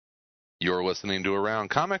You're listening to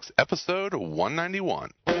Around Comics, episode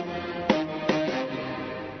 191.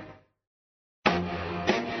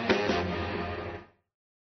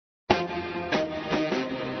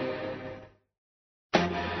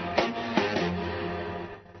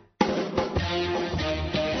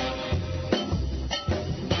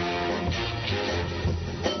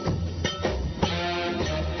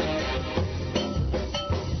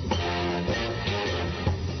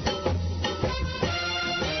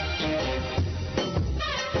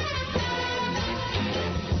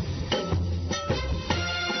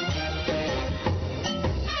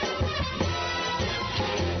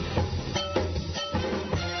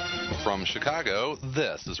 From Chicago,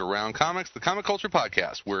 this is Around Comics, the comic culture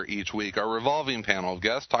podcast, where each week our revolving panel of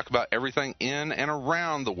guests talk about everything in and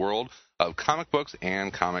around the world of comic books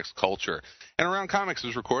and comics culture. And Around Comics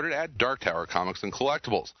is recorded at Dark Tower Comics and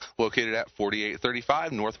Collectibles, located at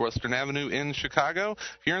 4835 Northwestern Avenue in Chicago.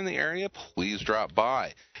 If you're in the area, please drop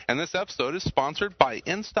by. And this episode is sponsored by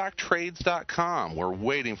InStockTrades.com, where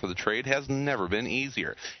waiting for the trade has never been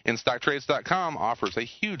easier. InStockTrades.com offers a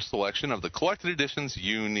huge selection of the collected editions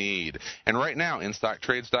you need. And right now,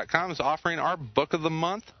 InStockTrades.com is offering our book of the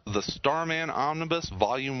month, the Starman Omnibus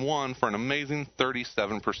Volume 1, for an amazing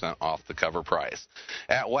 37% off the cover price.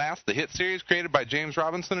 At last, the hit series created by James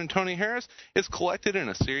Robinson and Tony Harris is collected in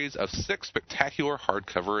a series of 6 spectacular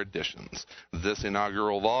hardcover editions. This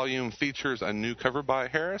inaugural volume features a new cover by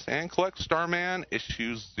Harris and collects Starman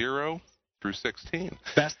issues 0 through 16.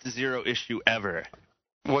 Best 0 issue ever.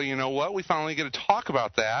 Well, you know what? We finally get to talk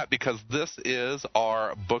about that because this is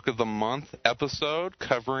our Book of the Month episode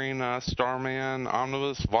covering Starman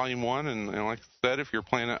Omnibus Volume 1. And like I said, if you're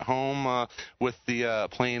playing at home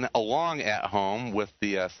playing along at home with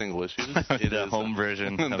the single issues, it the is home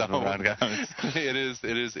version of the Around Comics. It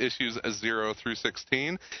is issues 0 through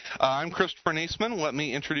 16. I'm Christopher Niesman. Let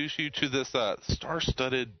me introduce you to this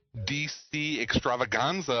star-studded DC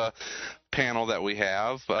extravaganza panel that we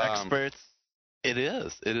have. Experts. It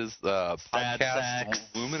is podcast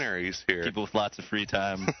luminaries here. People with lots of free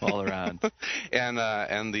time all around. and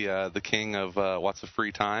the king of lots of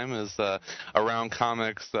free time is Around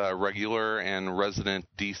Comics regular and resident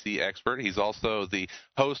DC expert. He's also the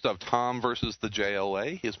host of Tom versus the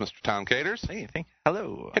JLA. He is Mr. Tom Caters. Hey,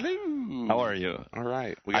 hello. Hello. How are you? All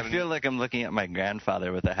right. I feel like I'm looking at my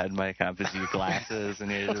grandfather with a head mic on, with glasses,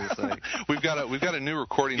 and he's just like. We've got a new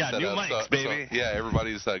recording set new up. mics, baby. So, yeah,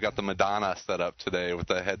 everybody's got the Madonna set up today with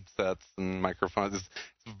the headsets and microphones. It's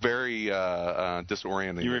very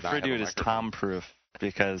disorienting. You refer to it as Tom-proof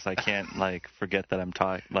because I can't forget that I'm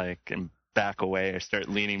talking and back away or start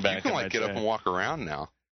leaning back. You can get up and walk around now.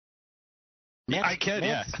 Yeah, I can.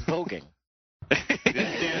 Yeah, voguing.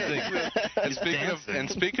 And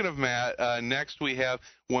speaking of Matt, next we have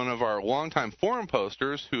one of our longtime forum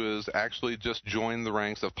posters who has actually just joined the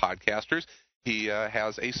ranks of podcasters. He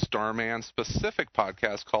has a Starman-specific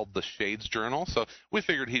podcast called The Shades Journal, so we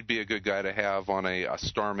figured he'd be a good guy to have on a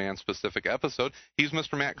Starman-specific episode. He's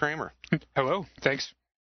Mr. Matt Kramer. Hello, thanks.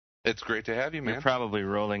 It's great to have you, man. You're probably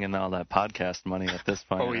rolling in all that podcast money at this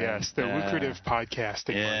point. Oh, yes, the lucrative podcasting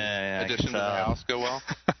money. Yeah, Addition to the house go well?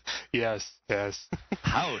 Yes.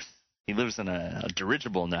 House? He lives in a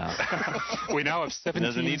dirigible now. We now have 17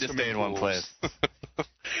 Doesn't need to stay in one place.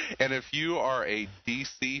 And if you are a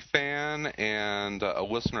DC fan and a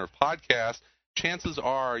listener of podcasts, chances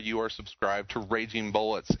are you are subscribed to Raging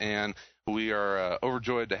Bullets, and we are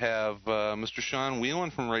overjoyed to have Mr. Sean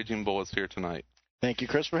Whelan from Raging Bullets here tonight. Thank you,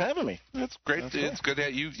 Chris, for having me. That's great. It's good to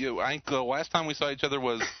have you. I think the last time we saw each other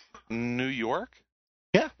was New York.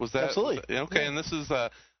 Yeah, was that absolutely? Okay, yeah. And this is.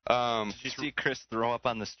 Did you see Chris throw up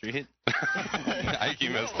on the street? I think you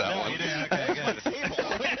missed that one. You didn't. Okay, good.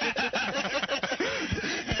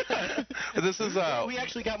 This is we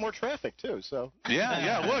actually got more traffic too, so.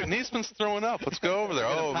 Yeah. Look, Niesman's throwing up. Let's go over there.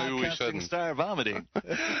 Oh, maybe we shouldn't. Star vomiting.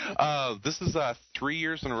 This is 3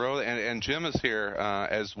 years in a row, and Jim is here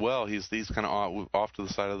as well. He's kind of off to the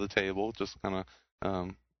side of the table, just kind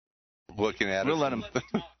of looking at We'll us. let him.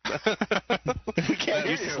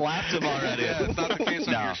 You slapped him already. Yeah, it's not the case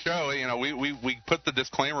on your show. You know, we put the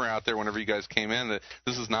disclaimer out there whenever you guys came in that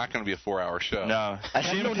this is not going to be a 4-hour show. No, I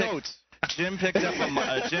have no notes. Jim picked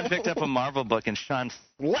up a Marvel book and Sean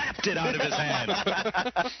slapped it out of his hand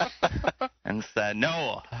and said,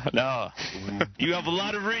 "No, you have a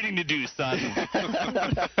lot of reading to do, son."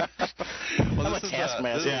 Well, this is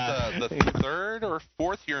the third or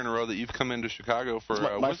fourth year in a row that you've come into Chicago for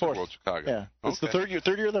my Wizard fourth. World Chicago. Yeah, it's the third year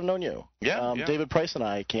that I've known you. Yeah, David Price and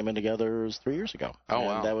I came in together 3 years ago. Oh,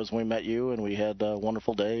 wow. That was when we met you, and we had a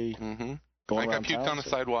wonderful day. Mm-hmm. Going I around got puked town, on a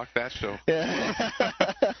sidewalk that show.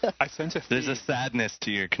 Yeah. I sense a There's theme. a sadness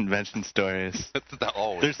to your convention stories. That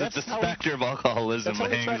always. There's That's the how he- specter of alcoholism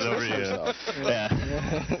That's how he hangs over transfers you. himself.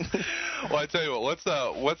 Yeah. Well, I tell you what.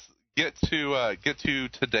 Let's get to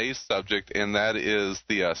today's subject, and that is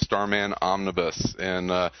the Starman Omnibus, and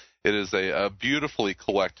it is a beautifully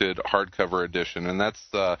collected hardcover edition, and that's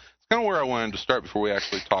kind of where I wanted to start before we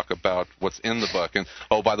actually talk about what's in the book. And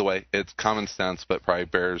oh, by the way, it's common sense, but probably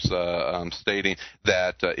bears stating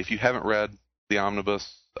that if you haven't read the Omnibus,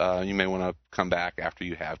 you may want to come back after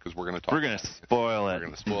you have, because we're going to talk. We're going to spoil it. We're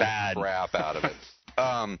going to spoil bad. the crap out of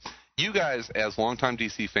it. You guys, as longtime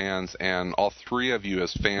DC fans, and all three of you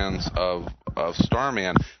as fans of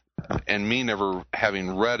Starman, and me never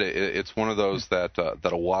having read it, it's one of those that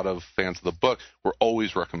a lot of fans of the book were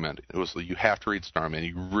always recommending. It was, you have to read Starman.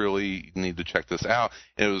 You really need to check this out.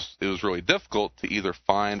 And it was really difficult to either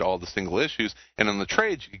find all the single issues, and in the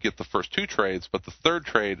trades you could get the first two trades, but the third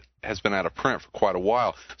trade has been out of print for quite a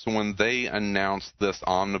while. So when they announced this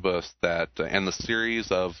omnibus and the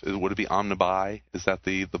series of, would it be omnibi? Is that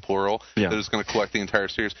the plural? Yeah. That is going to collect the entire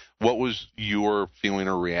series. What was your feeling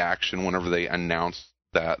or reaction whenever they announced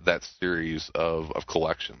that series of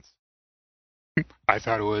collections? I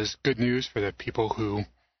thought it was good news for the people who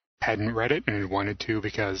hadn't read it and wanted to,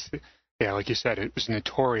 because, yeah, like you said, it was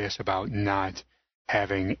notorious about not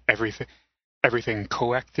having everything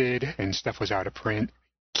collected, and stuff was out of print.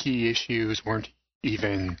 Key issues weren't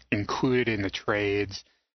even included in the trades.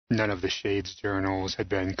 None of the Shades journals had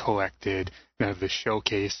been collected. None of the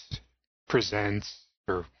Showcase Presents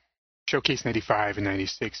or Showcase 95 and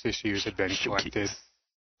 96 issues had been collected.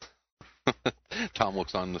 Tom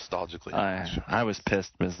looks on nostalgically. I was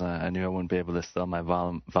pissed because I knew I wouldn't be able to sell my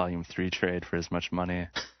volume 3 trade for as much money.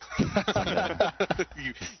 you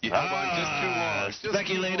held on just too long. Just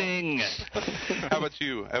Speculating. How about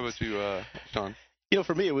you, Sean? You know,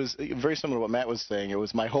 for me, it was very similar to what Matt was saying.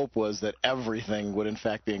 My hope was that everything would, in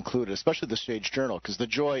fact, be included, especially the Shades Journal, because the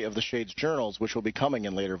joy of the Shades Journals, which will be coming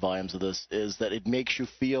in later volumes of this, is that it makes you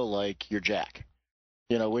feel like you're Jack.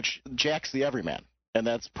 You know, which Jack's the everyman. And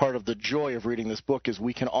that's part of the joy of reading this book, is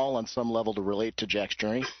we can all, on some level, to relate to Jack's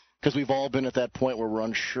journey, because we've all been at that point where we're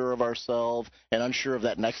unsure of ourselves and unsure of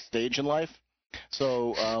that next stage in life.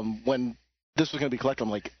 So when this was going to be collected, I'm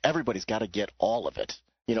like, everybody's got to get all of it.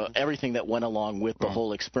 You know, everything that went along with the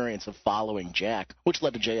whole experience of following Jack, which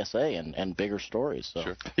led to JSA and bigger stories. So.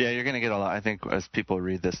 Sure. Yeah, you're going to get a lot. I think as people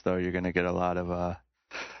read this, though, you're going to get a lot of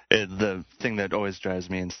the thing that always drives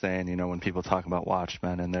me insane, you know, when people talk about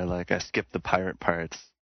Watchmen and they're like, I skipped the pirate parts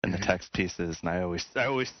and the text pieces, and I always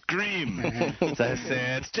scream. So I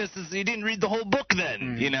say, it's just as you didn't read the whole book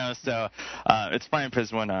then, you know. So it's fine,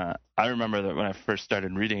 because when I remember that when I first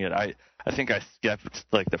started reading it, I think I skipped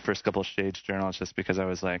like the first couple of Shades journals just because I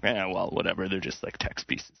was like, well, whatever, they're just like text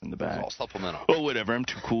pieces in the It's back. all supplemental. Well, whatever, I'm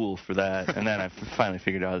too cool for that. And then I finally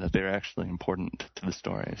figured out that they're actually important to the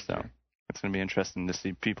story. So it's going to be interesting to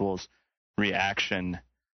see people's reaction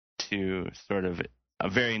to sort of a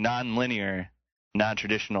very non-linear,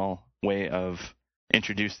 non-traditional way of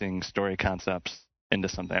introducing story concepts into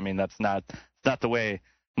something. I mean, that's not the way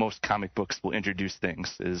most comic books will introduce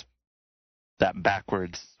things, is that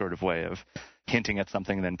backwards sort of way of hinting at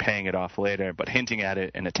something and then paying it off later, but hinting at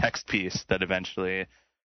it in a text piece that eventually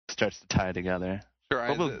starts to tie together. Sure.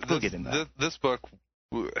 But we'll get into that. This book,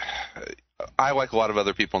 I, like a lot of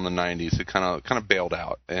other people in the 90s, who kind of bailed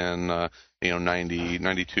out in 90,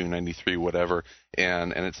 92, 93, whatever,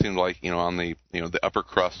 and it seemed like, you know, on the the upper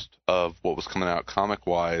crust of what was coming out comic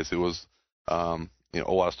wise, it was a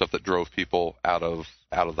lot of stuff that drove people out of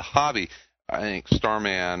the hobby. I think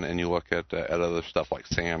Starman, and you look at other stuff like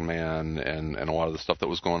Sandman and a lot of the stuff that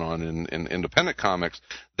was going on in independent comics,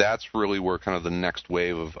 that's really where kind of the next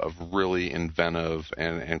wave of really inventive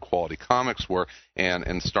and quality comics were.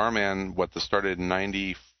 And Starman, this started in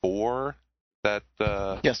 94?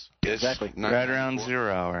 Yes, exactly. Right around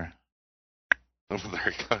 0 hour. Oh,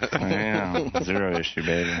 there you go. Yeah, 0 issue,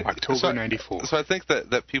 baby. October 94. So I think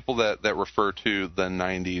that people that refer to the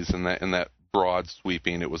 90s and that broad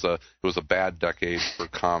sweeping, it was a bad decade for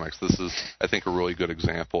comics. This is, I think, a really good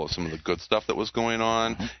example of some of the good stuff that was going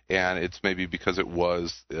on, and it's maybe because it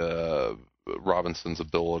was Robinson's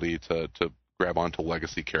ability to grab onto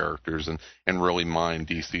legacy characters and really mine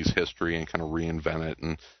DC's history and kind of reinvent it.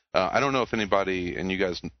 And I don't know if anybody, and you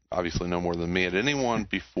guys obviously know more than me, had anyone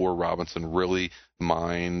before Robinson really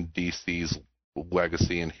mined DC's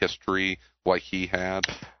legacy and history like he had?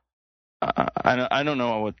 I don't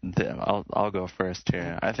know what I'll go first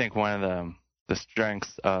here. I think one of the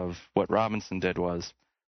strengths of what Robinson did was,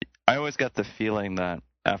 I always got the feeling that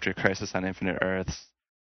after Crisis on Infinite Earths,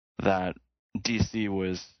 that DC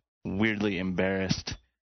was weirdly embarrassed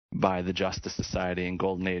by the Justice Society and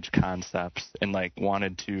Golden Age concepts and like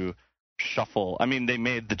wanted to shuffle. I mean, they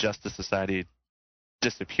made the Justice Society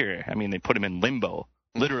disappear. I mean, they put him in limbo.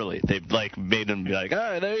 Literally, they like made him be like,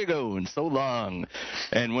 "Ah, there you go," and so long.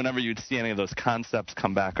 And whenever you'd see any of those concepts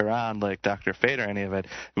come back around, like Dr. Fate or any of it,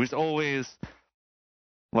 it was always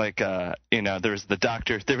like, there was the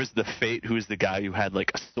Doctor, there was the Fate, who was the guy who had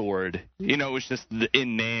like a sword. It was just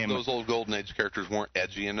in name. Those old Golden Age characters weren't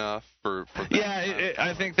edgy enough for that. Yeah,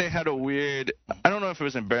 I think they had a weird, I don't know if it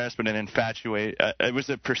was embarrassed, but it was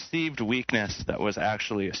a perceived weakness that was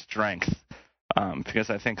actually a strength. Because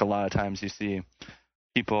I think a lot of times you see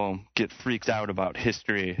people get freaked out about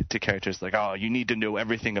history to characters like, oh, you need to know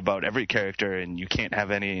everything about every character and you can't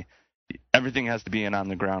have everything has to be on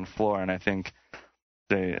the ground floor. And I think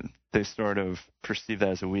they sort of perceive that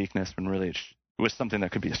as a weakness when really it was something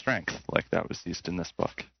that could be a strength, like that was used in this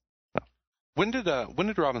book. So. When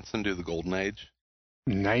did Robinson do the Golden Age?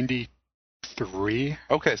 93.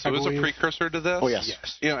 Okay, so it was a precursor to this? Oh,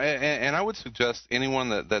 yes. And I would suggest anyone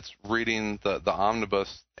that's reading the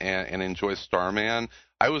Omnibus and enjoys Starman,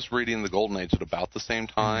 I was reading the Golden Age at about the same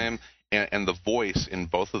time, and the voice in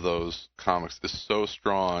both of those comics is so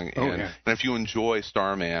strong. And if you enjoy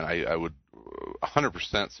Starman, I would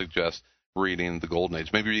 100% suggest reading the Golden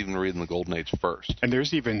Age, maybe even reading the Golden Age first. And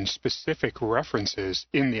there's even specific references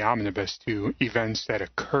in the Omnibus to events that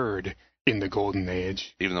occurred in the Golden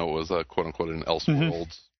Age. Even though it was, quote-unquote, an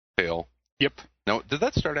Elseworlds tale. Yep. Now, did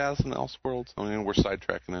that start as an Elseworlds? I mean, we're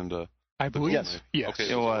sidetracking into... I believe yes. Okay,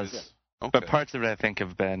 it was. Okay. But parts of it, I think,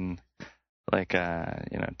 have been, like,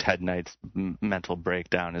 Ted Knight's mental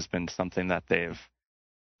breakdown has been something that they've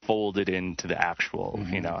folded into the actual,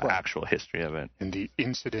 actual history of it. And the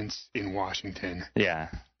incidents in Washington. Yeah.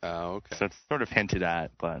 Okay. So it's sort of hinted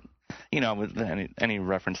at, but, with any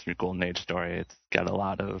reference to your Golden Age story, it's got a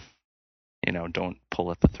lot of, don't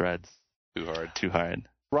pull at the threads too hard.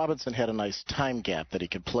 Robinson had a nice time gap that he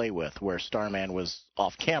could play with where Starman was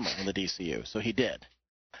off camera in the DCU, so he did.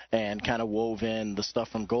 And kind of wove in the stuff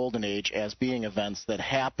from Golden Age as being events that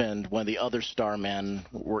happened when the other Starmen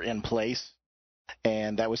were in place.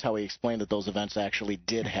 And that was how he explained that those events actually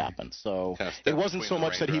did happen. So it wasn't so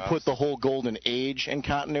much that he put the whole Golden Age in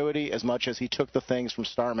continuity as much as he took the things from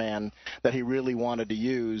Starman that he really wanted to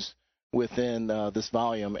use within this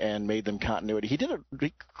volume and made them continuity. He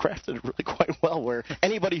crafted it really quite well, where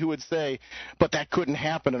anybody who would say, but that couldn't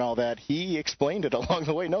happen and all that, he explained it along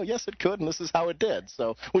the way. No, yes, it could, and this is how it did.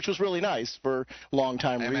 So, which was really nice for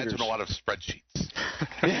long-time readers. I imagine a lot of spreadsheets.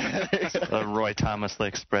 Roy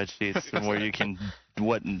Thomas-like spreadsheets, and where you can,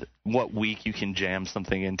 what week you can jam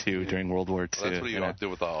something into during World War II. Well, that's what you all do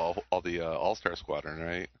with all the All-Star Squadron,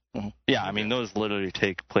 right? Mm-hmm. Yeah, I mean, those literally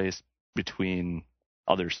take place between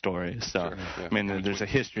other stories. So sure, yeah. I mean, there's a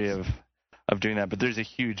history of doing that, but there's a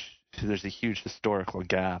huge historical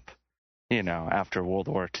gap, after World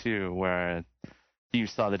War II, where you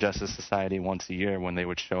saw the Justice Society once a year when they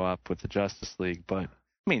would show up with the Justice League. But I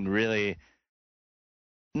mean, really,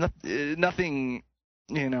 nothing,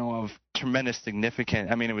 of tremendous significance.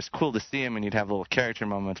 I mean, it was cool to see him, and you'd have little character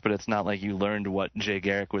moments, but it's not like you learned what Jay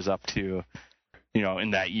Garrick was up to,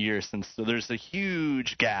 in that year since. So there's a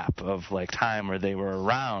huge gap of like time where they were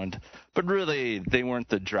around, but really they weren't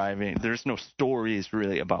the driving. There's no stories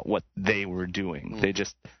really about what they were doing. They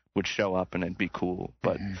just would show up and it'd be cool.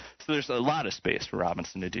 But so there's a lot of space for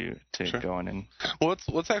Robinson to go in and. Well,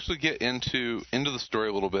 let's actually get into the story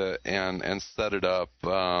a little bit and set it up.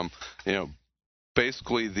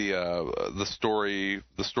 Basically, the story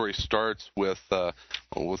starts with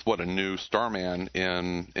what a new Starman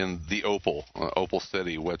in the Opal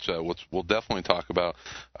City, which we'll definitely talk about.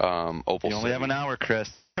 Opal City. You only have an hour,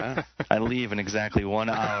 Chris. I leave in exactly 1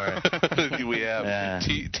 hour. We have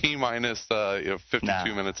T minus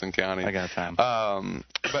 52 minutes and counting. I got time.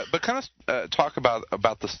 But kind of talk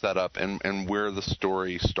about the setup and where the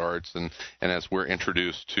story starts and as we're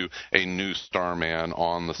introduced to a new Starman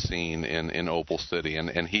on the scene in Opal City,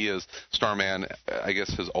 and he is Starman. I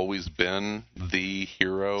guess has always been the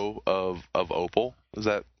hero of Opal. Is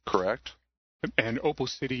that correct? And Opal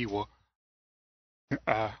City will.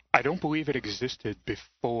 I don't believe it existed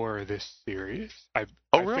before this serise. I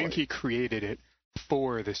think he created it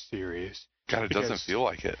for the series. God, it doesn't feel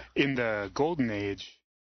like it. In the Golden Age,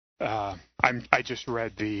 I just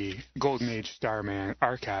read the Golden Age Starman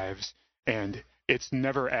archives, and it's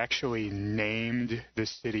never actually named the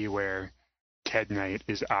city where Ted Knight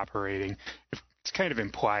is operating. It's kind of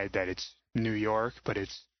implied that it's New York, but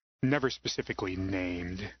it's never specifically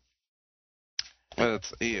named.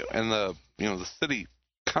 It's and the city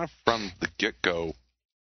kind of from the get-go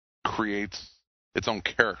creates its own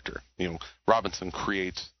character. Robinson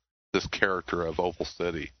creates this character of Opal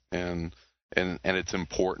City, and it's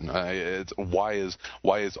important. Why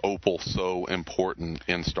is Opal so important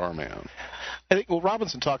in Starman? I think, well,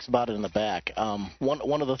 Robinson talks about it in the back.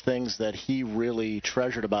 One of the things that he really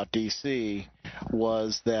treasured about DC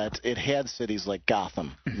was that it had cities like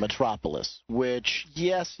Gotham, Metropolis, which,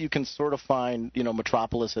 yes, you can sort of find,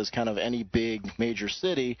 Metropolis as kind of any big major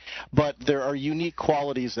city, but there are unique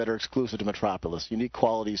qualities that are exclusive to Metropolis, unique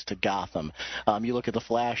qualities to Gotham. You look at the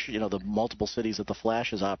Flash, the multiple cities that the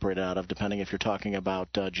Flash is operated out of, depending if you're talking about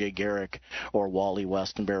Jay Garrick or Wally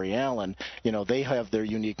West and Barry Allen, they have their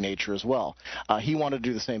unique nature as well. He wanted to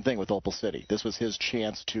do the same thing with Opal City. This was his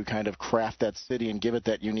chance to kind of craft that city and give it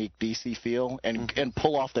that unique DC feel and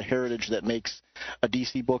pull off the heritage that makes a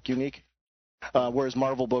DC book unique, whereas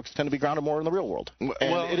Marvel books tend to be grounded more in the real world.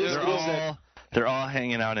 They're all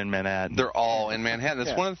hanging out in Manhattan. They're all in Manhattan.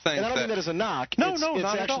 It's one of the things. And I don't mean that as a knock. No, it's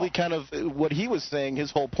not actually at all. kind of what he was saying.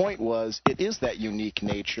 His whole point was it is that unique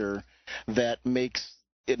nature that makes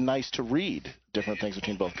it nice to read different things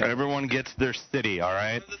between both countries. Everyone gets their city, all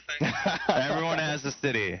right? Everyone has a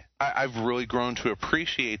city. I've really grown to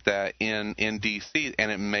appreciate that in DC,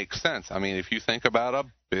 and it makes sense. I mean, if you think about a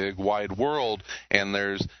big, wide world, and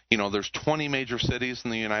there's 20 major cities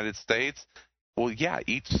in the United States, well, yeah,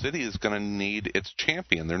 each city is going to need its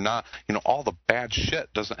champion. They're not, all the bad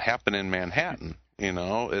shit doesn't happen in Manhattan.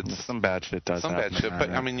 It's some bad shit does some happen. bad shit,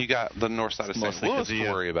 but I mean, you got the north side of St. Louis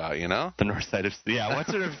to worry about, The north side of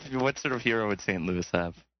what sort of hero would St. Louis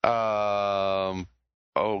have? Aquaman.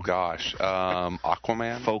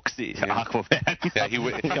 Folksy, yeah. Aquaman. Yeah, he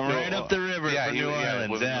would come right up the river from New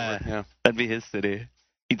Orleans. Yeah, that'd be his city.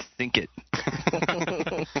 He'd sink it.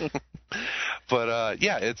 But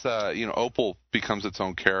it's Opal becomes its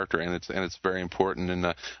own character, and it's very important.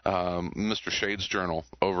 And Mr. Shade's journal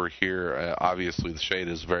over here, obviously the Shade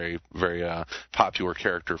is very very popular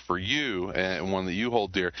character for you and one that you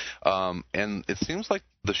hold dear. And it seems like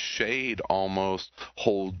the Shade almost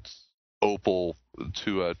holds Opal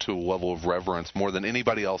to a level of reverence more than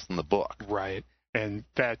anybody else in the book. Right, and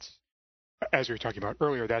that's, as we were talking about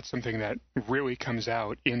earlier, that's something that really comes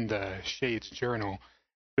out in the Shade's journal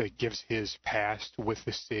that gives his past with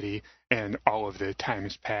the city, and all of the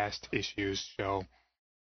times past issues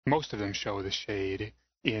most of them show the Shade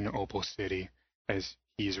in Opal City as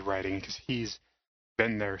he's writing, because he's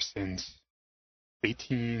been there since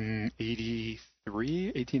 1883,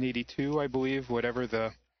 1882, I believe, whatever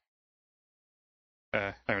the...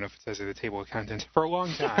 I don't know if it says at the table of contents, for a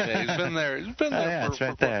long time. Yeah, he's been there. It's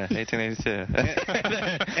right there,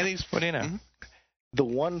 1882. And he's, what do you know? Mm-hmm. The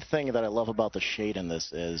one thing that I love about the Shade in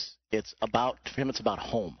this is for him it's about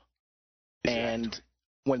home. Exactly. And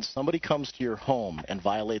when somebody comes to your home and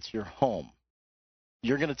violates your home,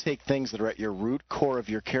 you're going to take things that are at your root core of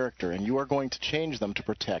your character, and you are going to change them to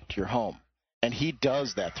protect your home. And he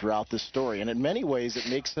does that throughout this story. And in many ways, it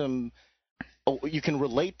makes him... you can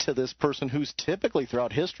relate to this person who's typically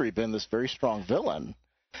throughout history been this very strong villain.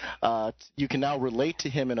 You can now relate to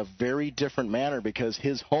him in a very different manner because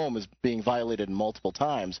his home is being violated multiple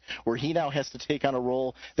times, where he now has to take on a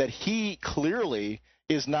role that he clearly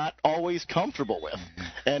is not always comfortable with.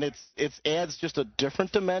 And it adds just a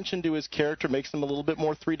different dimension to his character, makes him a little bit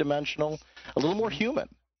more three-dimensional, a little more human.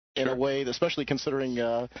 In a way, especially considering,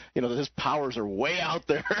 that his powers are way out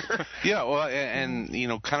there. Yeah, well, and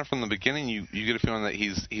kind of from the beginning, you get a feeling that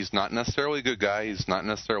he's not necessarily a good guy. He's not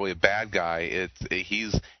necessarily a bad guy.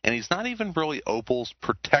 He's not even really Opal's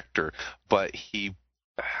protector, but I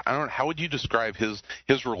don't know, how would you describe his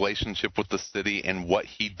relationship with the city and what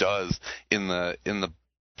he does in the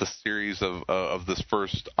series of this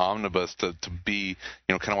first omnibus to be,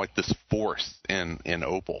 kind of like this force in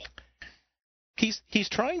Opal? He's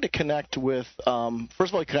trying to connect with, first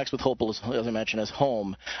of all, he connects with Opal, as I mentioned, as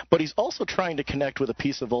home, but he's also trying to connect with a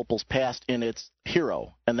piece of Opal's past in its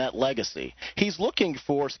hero and that legacy. He's looking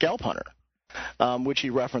for Scalp Hunter, which he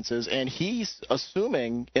references, and he's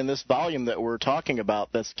assuming in this volume that we're talking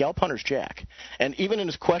about that Scalp Hunter's Jack. And even in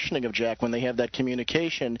his questioning of Jack, when they have that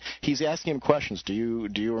communication, he's asking him questions. Do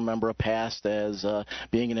you remember a past as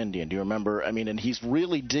being an Indian? Do you remember? I mean, and he's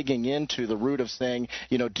really digging into the root of saying,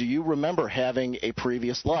 do you remember having a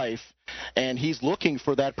previous life? And he's looking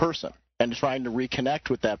for that person and trying to reconnect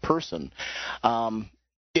with that person.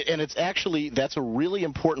 And it's actually, that's a really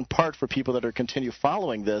important part for people that are continue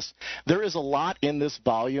following this. There is a lot in this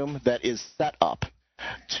volume that is set up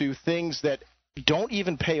to things that don't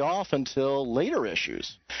even pay off until later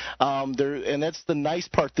issues. And that's the nice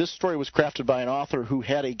part. This story was crafted by an author who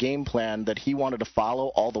had a game plan that he wanted to follow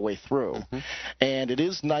all the way through. Mm-hmm. And it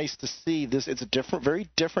is nice to see this. It's a different, very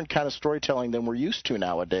different kind of storytelling than we're used to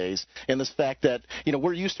nowadays, in this fact that,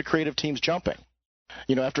 we're used to creative teams jumping.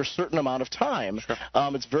 After a certain amount of time, sure.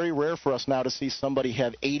 It's very rare for us now to see somebody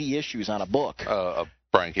have 80 issues on a book.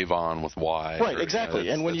 Frank Yvonne with Y. Right, exactly.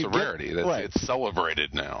 And when it's a rarity. It's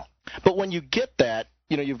celebrated now. But when you get that,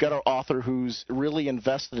 you've got an author who's really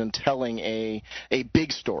invested in telling a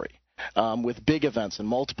big story with big events and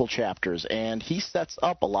multiple chapters, and he sets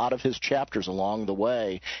up a lot of his chapters along the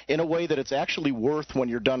way in a way that it's actually worth, when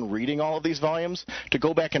you're done reading all of these volumes, to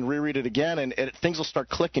go back and reread it again, and things will start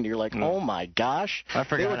clicking. You're like, oh my gosh. I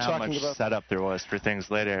forgot how much setup there was for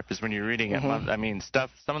things later, because when you're reading it,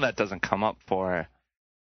 some of that doesn't come up for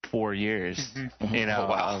 4 years,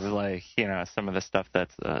 some of the stuff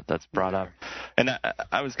that's brought up. And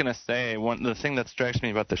I was gonna say, the thing that strikes me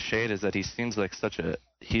about the Shade is that he seems like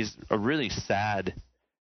he's a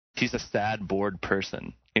sad, bored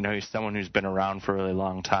person. He's someone who's been around for a really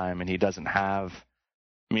long time, and he doesn't have.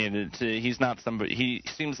 He's not somebody. He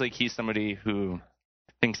seems like he's somebody who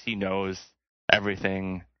thinks he knows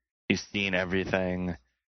everything. He's seen everything.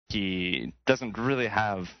 He doesn't really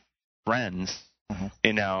have friends.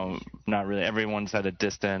 Not really. Everyone's at a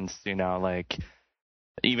distance,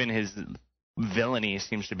 even his villainy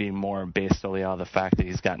seems to be more based solely on the fact that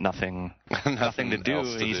he's got nothing to do.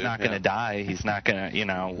 He's not going to die. He's not going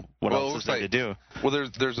to, what else is there to do? Well,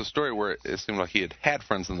 there's a story where it seemed like he had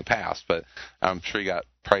friends in the past, but I'm sure he got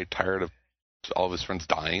probably tired of all of his friends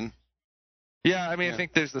dying. Yeah, I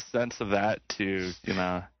think there's a sense of that to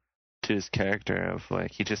his character of,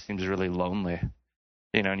 he just seems really lonely.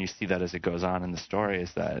 And you see that as it goes on in the story,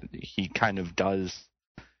 is that he kind of does.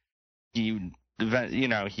 He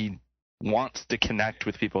wants to connect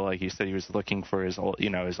with people, like you said. He was looking for his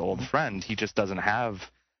old friend. He just doesn't have.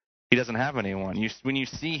 He doesn't have anyone. When you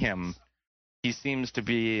see him, he seems to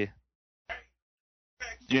be.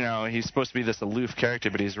 He's supposed to be this aloof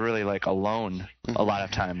character, but he's really alone a lot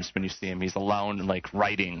of times. When you see him, he's alone,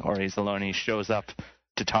 writing, or he's alone. And he shows up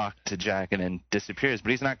to talk to Jack and then disappears.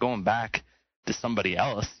 But he's not going back to somebody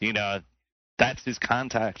else. That's his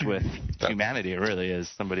contact with humanity. It really is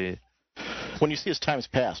somebody. When you see his times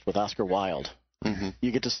past with Oscar Wilde,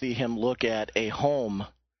 you get to see him look at a home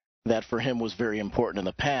that for him was very important in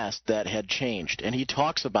the past that had changed. And he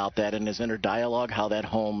talks about that in his inner dialogue, how that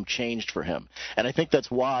home changed for him. And I think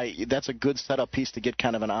that's why that's a good setup piece to get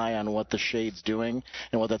kind of an eye on what the Shade's doing,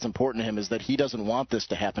 and what that's important to him is that he doesn't want this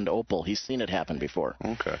to happen to Opal. He's seen it happen before.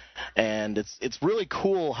 Okay. And it's really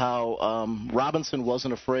cool how Robinson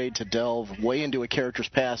wasn't afraid to delve way into a character's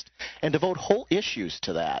past and devote whole issues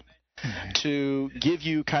to that. To give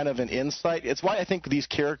you kind of an insight. It's why I think these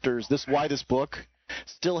characters, why this book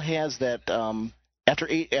still has that, after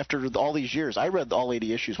all these years. I read all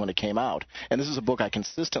 80 issues when it came out, and this is a book I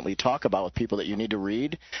consistently talk about with people that you need to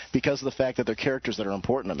read because of the fact that they're characters that are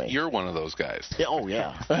important to me. You're one of those guys. Yeah, oh,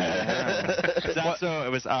 yeah.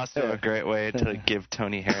 It was also a great way to give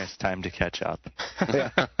Tony Harris time to catch up.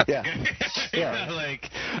 Yeah.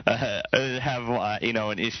 Have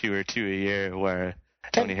an issue or two a year where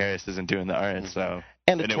Tony Harris isn't doing the art, so.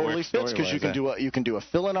 And it totally fits because you can do a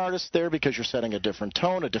fill-in artist there because you're setting a different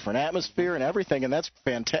tone, a different atmosphere, and everything, and that's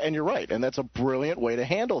fantastic. And you're right, and that's a brilliant way to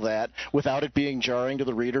handle that without it being jarring to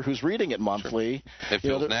the reader who's reading it monthly. Sure. It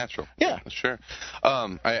feels natural. Yeah, sure.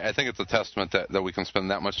 I think it's a testament that we can spend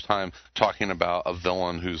that much time talking about a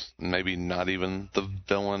villain who's maybe not even the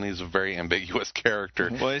villain. He's a very ambiguous character.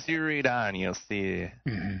 Well, as you read on, you'll see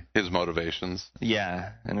his motivations.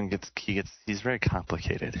 Yeah, and he's very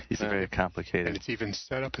complicated. He's very complicated. And it's even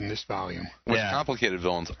set up in this volume. Complicated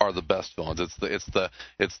villains are the best villains. It's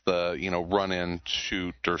the run in,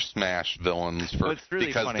 shoot, or smash villains because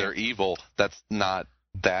funny. They're evil. That's not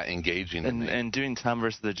that engaging. And doing Tom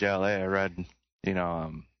versus the JLA, I read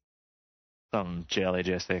some JLA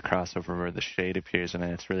JSA crossover where the Shade appears, and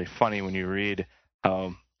it's really funny when you read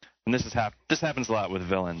how. And this happens a lot with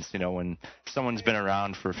villains. When someone's been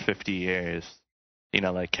around for 50 years,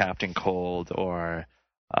 like Captain Cold or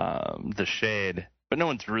the Shade. But no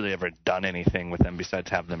one's really ever done anything with them besides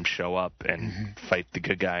have them show up and fight the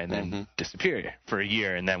good guy and then disappear for a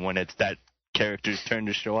year. And then when it's that character's turn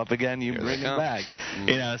to show up again, you bring him back.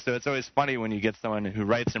 So it's always funny when you get someone who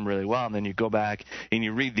writes him really well, and then you go back and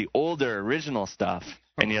you read the older original stuff,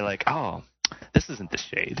 and you're like, oh, this isn't the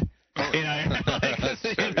Shade. This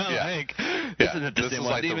isn't the same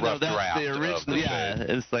like even the rough though that's draft the original, of the Shade.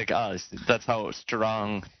 it's like, that's how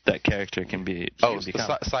strong that character can be.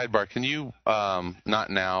 Sidebar, can you, not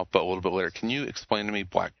now, but a little bit later, can you explain to me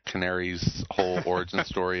Black Canary's whole origin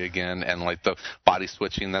story again, and like the body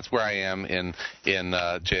switching? That's where I am in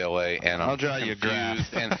JLA, and I'll draw you a graph.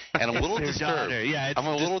 and a little disturbed. Yeah, I'm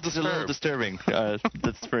a little disturbing.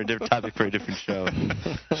 That's for a different topic for a different show.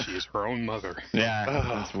 She is her own mother. Yeah,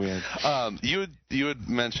 that's weird. You had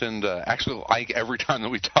mentioned, actually, like every time that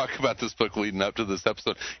we talk about this book leading up to this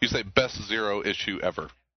episode, you say best Zero issue ever.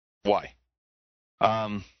 Why?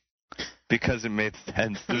 Because it made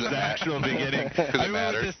sense. It was the actual beginning. Because it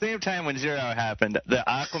mattered. At the same time when Zero happened, the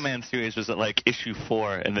Aquaman series was at like issue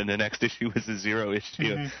 4, and then the next issue was a Zero issue.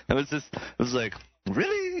 Mm-hmm. It was like,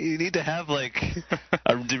 really? You need to have like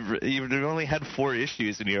you only had 4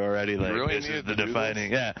 issues, and you're already like, really this is the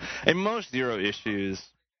defining. Yeah, and most Zero issues.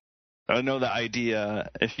 I know the idea.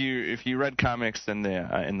 If you read comics in the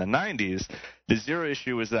 90s, the Zero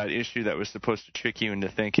issue was that issue that was supposed to trick you into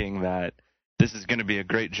thinking that this is going to be a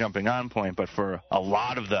great jumping on point, but for a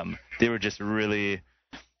lot of them, they were just really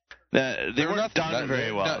they weren't done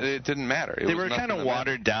very well. No, it didn't matter. They were kind of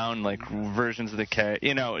watered down, like versions of the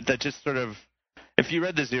character. That just sort of. If you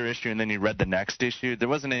read the Zero issue and then you read the next issue, there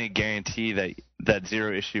wasn't any guarantee that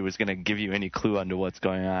Zero issue was going to give you any clue onto what's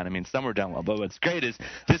going on. I mean, some were done well, but what's great is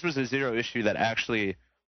this was a Zero issue that actually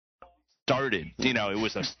started. It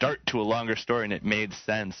was a start to a longer story, and it made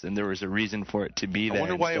sense, and there was a reason for it to be there. I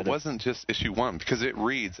wonder why it wasn't just issue 1, because it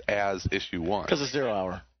reads as issue 1. Because it's 0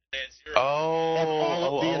 Hour. The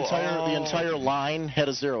entire line had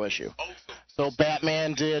a Zero issue. So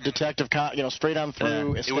Batman did Detective, straight on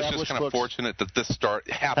through. It was just kind of fortunate that this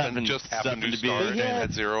happened to start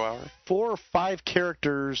at 0 Hour. 4 or 5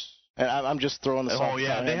 characters. And I'm just throwing this out. Oh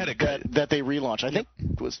yeah, they had that they relaunched. I think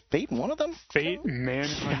was Fate one of them. Fate,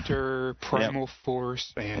 Manhunter, Primal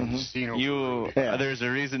Force, and Xeno. There's a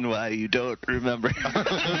reason why you don't remember. You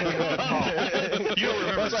don't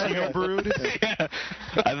remember Xeno Brood? Yeah.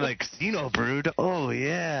 I'm like Xeno Brood. Oh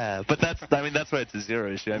yeah, but that's why it's a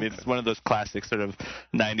Zero issue. I mean, it's one of those classic sort of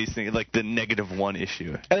 90s things, like the -1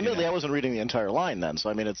 issue. And admittedly, I wasn't reading the entire line then, so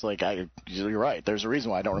I mean, it's like you're right. There's a reason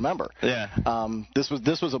why I don't remember. Yeah.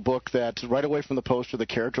 This was a book that right away from the poster, the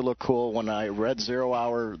character looked cool. When I read 0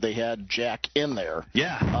 Hour, they had Jack in there.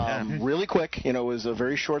 Yeah. Really quick. It was a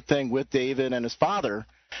very short thing with David and his father.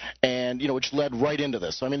 And which led right into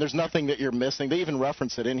this. So I mean, there's nothing that you're missing. They even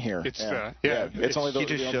reference it in here. It's it's only he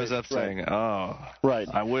just shows up saying, "Oh, right.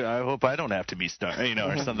 I hope I don't have to be star,"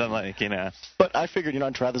 or something like. But I figured,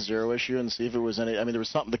 I'd try the Zero issue and see if it was any. I mean, there was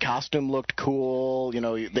something. The costume looked cool.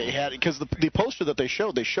 They had because the poster that they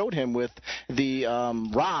showed him with the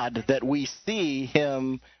rod that we see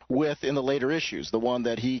him with in the later issues, the one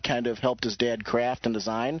that he kind of helped his dad craft and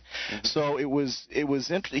design. Mm-hmm. So he was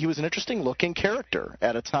an interesting looking character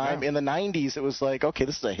at a time in the 90s. It was like, okay,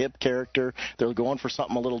 this is a hip character. They're going for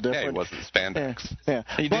something a little different. Yeah, it wasn't spandex. Yeah.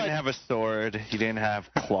 He didn't have a sword. He didn't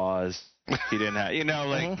have claws. He didn't have,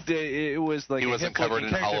 it was like he wasn't covered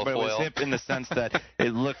in hollow but foil. It was hip in the sense that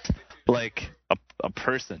it looked like a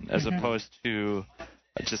person as opposed to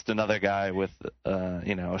just another guy with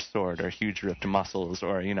a sword or huge ripped muscles,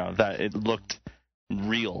 or that it looked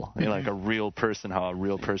real, like a real person, how a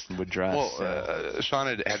real person would dress. Well, Sean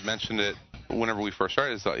had mentioned it whenever we first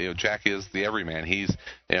started. So, Jack is the everyman. He's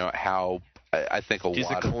how I think he's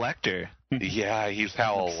a collector. Yeah, he's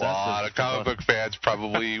how a lot of comic book fans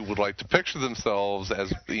probably would like to picture themselves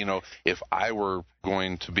as, if I were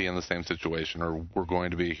going to be in the same situation or were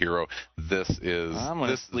going to be a hero, I'm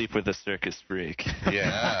going to sleep with a circus freak.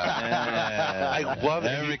 Yeah. I love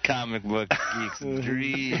every comic book geek's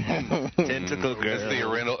dream. Tentacle girl. It's the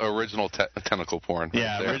original tentacle porn.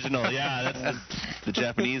 Yeah, original. Yeah, that's the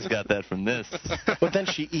Japanese got that from this. But then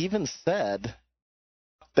she even said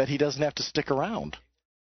that he doesn't have to stick around.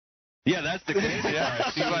 Yeah, that's the crazy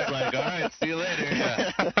part. She was like, all right, see you later.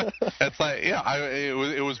 Yeah. It's like,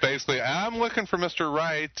 it was basically, I'm looking for Mr.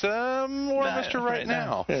 Right, or Mr. Right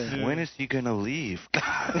now. When is he going to leave?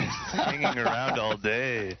 God, he's hanging around all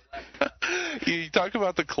day. You talk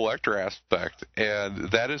about the collector aspect, and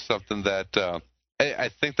that is something that I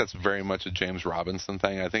think that's very much a James Robinson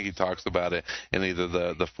thing. I think he talks about it in either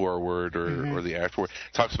the foreword or the afterword.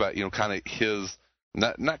 Talks about, kind of his,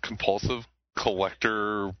 not compulsive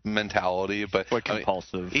collector mentality, but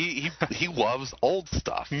compulsive. He loves old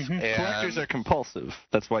stuff. Mm-hmm. Collectors are compulsive.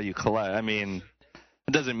 That's why you collect. I mean,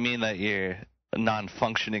 it doesn't mean that you're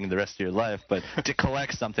non-functioning the rest of your life, but to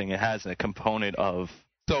collect something, it has a component of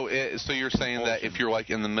So you're saying that if you're like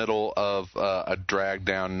in the middle of a drag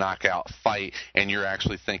down knockout fight and you're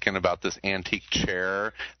actually thinking about this antique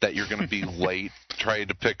chair that you're going to be late trying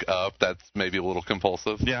to pick up, that's maybe a little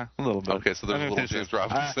compulsive? Yeah, a little bit. Okay, so there's a little James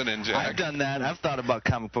Robinson in Jack. I've done that. I've thought about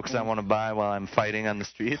comic books I want to buy while I'm fighting on the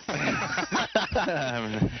streets.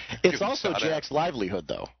 It's also Jack's livelihood,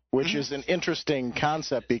 though, which is an interesting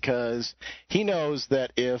concept because he knows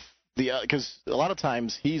that because a lot of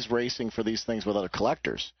times he's racing for these things with other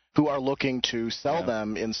collectors who are looking to sell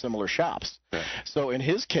them in similar shops. Yeah. So in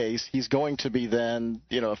his case, he's going to be then,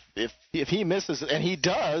 if he misses, and he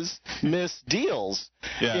does miss deals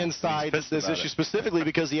inside this issue specifically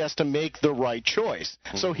because he has to make the right choice.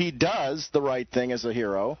 So he does the right thing as a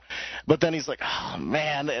hero, but then he's like, oh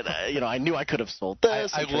man, I knew I could have sold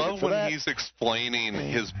this. I love when he's explaining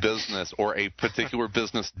his business or a particular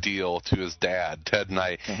business deal to his dad, Ted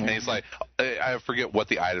Knight, and he's like, I forget what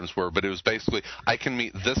the items were, but it was basically, I can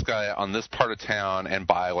meet this guy on this part of town and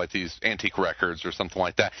buy like these antique records or something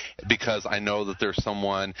like that because I know that there's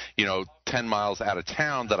someone 10 miles out of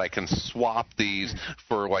town that I can swap these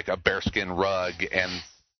for like a bearskin rug and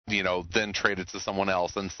then trade it to someone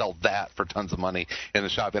else and sell that for tons of money in the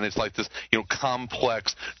shop. And it's like this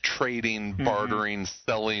complex trading, bartering,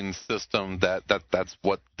 selling system that's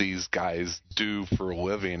what these guys do for a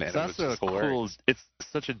living. And it's also cool. It's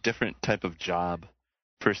such a different type of job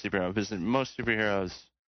for a superhero because most superheroes,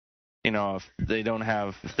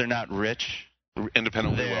 if they're not rich,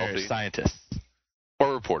 independently they're wealthy, scientists.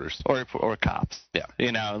 Or reporters. Or cops. Yeah.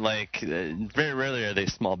 Very rarely are they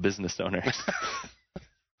small business owners.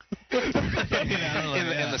 In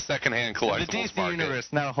the secondhand collectibles the DC market. universe,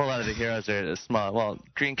 not a whole lot of the heroes are small. Well,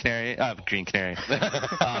 Green Canary. Black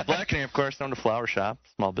Canary, of course, owned a flower shop,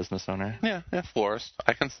 small business owner. Yeah, florist.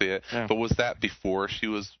 I can see it. Yeah. But was that before she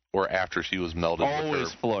was, or after she was melded Always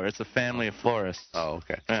with her? floor. It's a family of florists. Oh,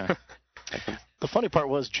 okay. Yeah. The funny part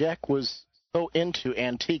was Jack was so into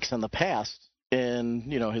antiques in the past in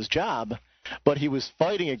his job, but he was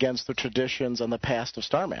fighting against the traditions and the past of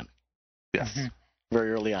Starman. Yes.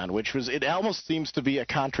 Very early on, it almost seems to be a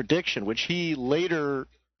contradiction, which he later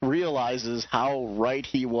realizes how right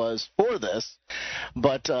he was for this.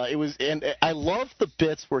 But and I love the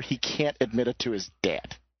bits where he can't admit it to his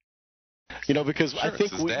dad. Because I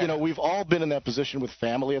think we've all been in that position with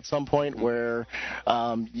family at some point where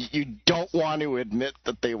you don't want to admit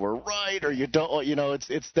that they were right, or you don't.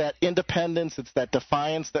 It's that independence, it's that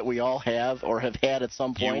defiance that we all have or have had at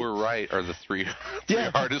some point. You were right are the three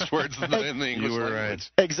hardest words in the English you were language.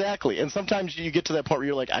 Right. Exactly, and sometimes you get to that point where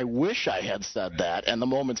you're like, I wish I had said that, and the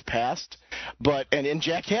moment's passed. And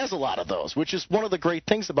Jack has a lot of those, which is one of the great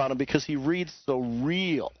things about him because he reads so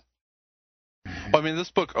real. Well, I mean,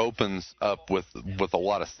 this book opens up with a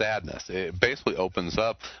lot of sadness. It basically opens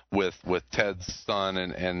up with Ted's son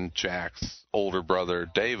and Jack's older brother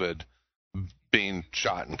David being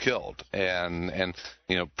shot and killed, and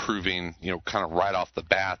proving kind of right off the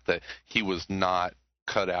bat that he was not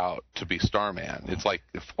cut out to be Starman. It's like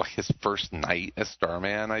his first night as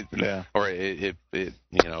Starman. Or it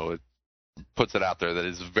puts it out there that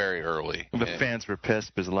it's very early. The fans were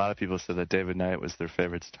pissed because a lot of people said that David Knight was their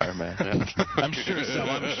favorite Starman. I'm sure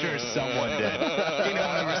someone did.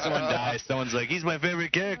 Whenever someone dies, someone's like, he's my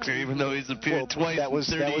favorite character, even though he's appeared twice. That was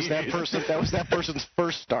that person's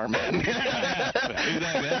first Starman. Exactly.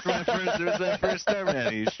 That's my first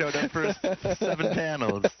Starman. He showed up for 7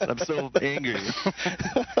 panels. I'm so angry.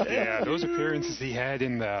 Yeah, those appearances he had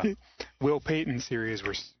in the Will Payton series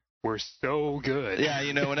were so good. Yeah,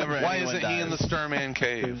 whenever why isn't he in the Starman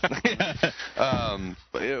cave? But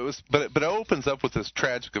it opens up with this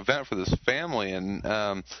tragic event for this family, and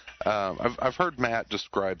I've heard Matt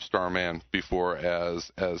describe Starman before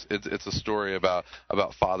as it's a story about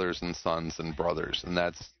fathers and sons and brothers, and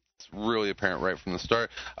that's really apparent right from the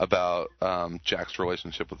start about Jack's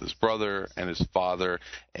relationship with his brother and his father,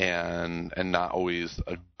 and not always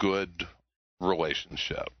a good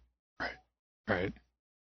relationship. Right.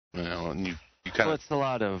 And you kind of. It's a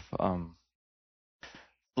lot of,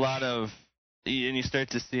 and you start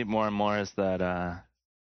to see it more and more is that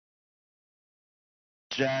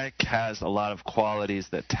Jack has a lot of qualities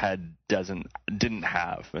that Ted didn't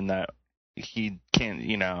have, and that he can't.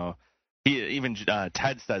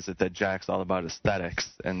 Ted says it that Jack's all about aesthetics,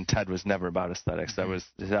 and Ted was never about aesthetics.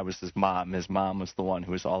 Mm-hmm. That was his mom. His mom was the one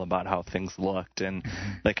who was all about how things looked and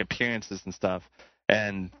like appearances and stuff.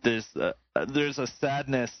 And there's a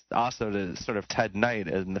sadness also to sort of Ted Knight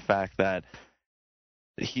in the fact that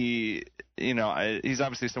he's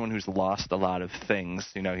obviously someone who's lost a lot of things.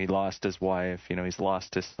 He lost his wife. He's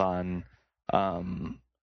lost his son.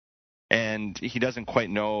 and he doesn't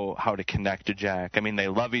quite know how to connect to Jack. I mean, they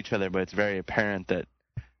love each other, but it's very apparent that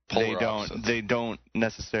they don't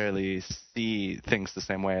necessarily see things the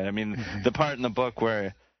same way. I mean, the part in the book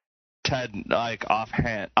where Ted like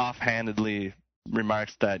offhandedly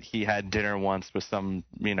remarks that he had dinner once with some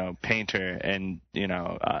painter, and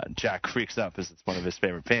Jack freaks up because it's one of his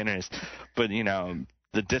favorite painters, but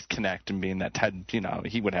the disconnect in being that Ted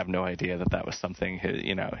he would have no idea that was something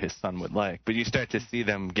his son would like. But you start to see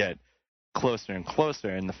them get closer and closer,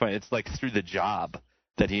 and it's like through the job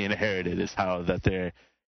that he inherited is how that they're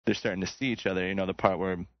starting to see each other. The part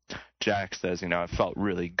where Jack says, it felt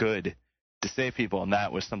really good to save people, and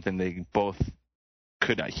that was something they both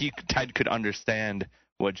could. Ted could understand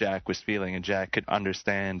what Jack was feeling, and Jack could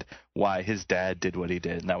understand why his dad did what he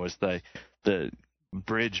did, and that was the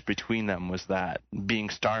bridge between them. Was that being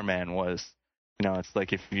Starman was, it's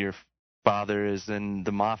like if your father is in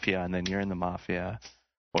the mafia and then you're in the mafia,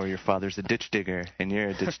 or your father's a ditch digger and you're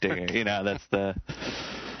a ditch digger. That's the.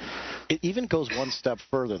 It even goes one step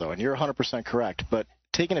further, though, and you're 100% correct. But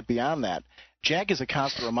taking it beyond that, Jack is a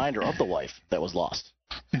constant reminder of the wife that was lost.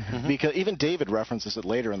 Because even David references it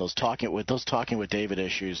later in those talking with David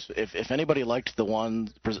issues. If anybody liked the one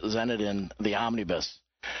presented in the Omnibus,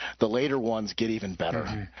 the later ones get even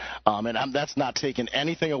better. And that's not taking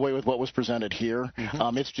anything away with what was presented here.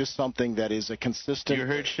 It's just something that is a consistent. You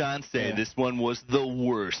heard Sean say this one was the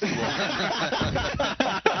worst one.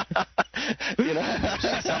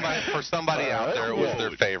 For somebody out there, it was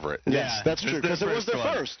their favorite. Yes, that's true, because it was their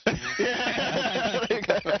first.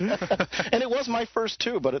 And it was my first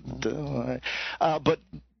too, but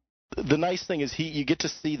the nice thing is you get to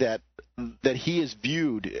see that he is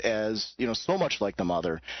viewed as so much like the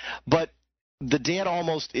mother, but the dad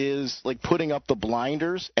almost is like putting up the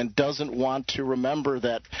blinders and doesn't want to remember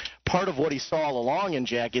that part of what he saw all along in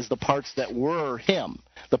Jack is the parts that were him,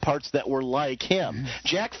 the parts that were like him.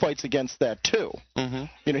 Jack fights against that too.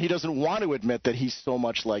 He doesn't want to admit that he's so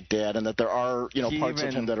much like Dad, and that there are parts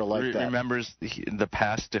of him that are like that. He remembers the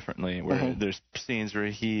past differently, where there's scenes where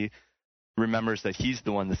he remembers that he's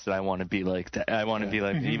the one that said, "I want to be like that. I want to be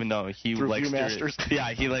like," even though he through likes Viewmasters.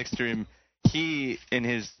 He likes to. He in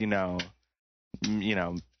his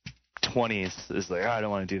 20s is like, I don't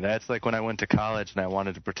want to do that. It's like when I went to college and I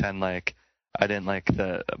wanted to pretend like I didn't like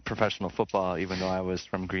the professional football, even though I was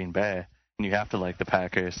from Green Bay, and you have to like the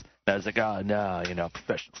Packers. And I was like, oh no,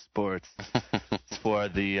 professional sports, it's for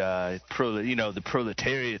the the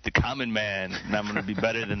proletariat, the common man, and I'm gonna be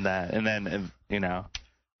better than that. And then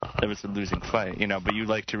it was a losing fight, but you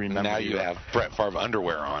like to remember. Now you have Brett Favre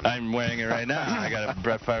underwear on. I'm wearing it right now. I got a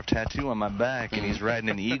Brett Favre tattoo on my back, and he's riding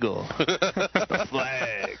an eagle. A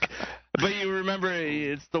flag. But you remember,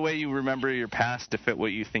 it's the way you remember your past to fit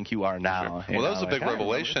what you think you are now. Well, that was a big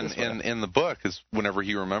revelation in the book, is whenever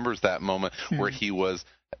he remembers that moment where he was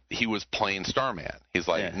playing Starman. He's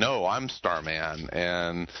like, no, I'm Starman,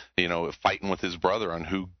 and fighting with his brother on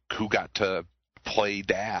who got to play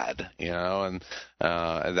Dad, and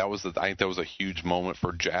that was I think that was a huge moment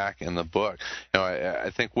for Jack in the book. I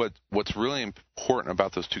think what's really important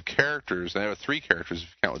about those two characters, and there are three characters if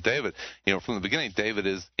you count with David. From the beginning, David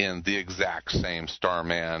is in the exact same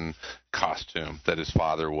Starman costume that his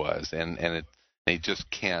father was, and he just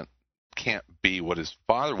can't be what his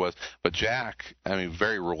father was. But Jack,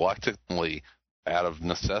 very reluctantly, out of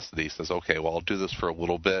necessity, says, okay, well, I'll do this for a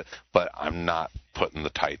little bit, but I'm not putting the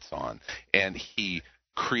tights on. And he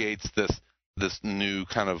creates this new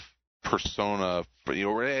kind of persona.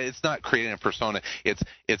 It's not creating a persona. It's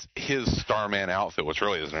his Starman outfit, which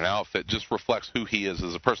really isn't an outfit, just reflects who he is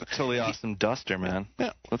as a person. Totally awesome duster, man.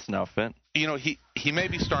 Yeah. That's an outfit. He may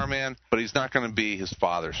be Starman, but he's not going to be his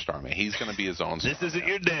father's Starman. He's going to be his own Starman. This isn't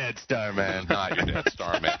your dad's Starman. Not your dad's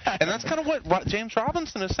Starman. And that's kind of what James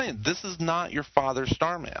Robinson is saying. This is not your father's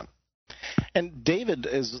Starman. And David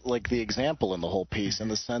is like the example in the whole piece, in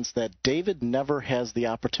the sense that David never has the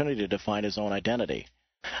opportunity to define his own identity.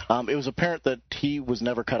 It was apparent that he was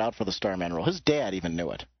never cut out for the Starman role. His dad even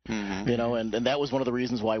knew it. And that was one of the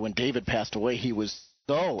reasons why when David passed away, he was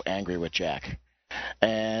so angry with Jack.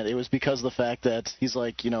 And it was because of the fact that he's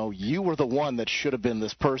like, you were the one that should have been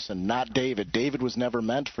this person, not David. David was never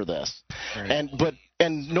meant for this. Right.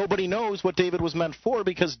 And nobody knows what David was meant for,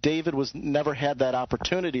 because David never had that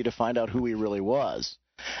opportunity to find out who he really was.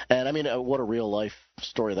 And what a real life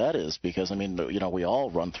story that is, because we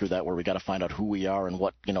all run through that, where we got to find out who we are and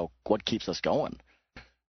what keeps us going.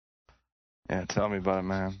 Yeah, tell me about it,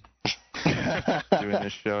 man. Doing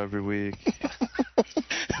this show every week.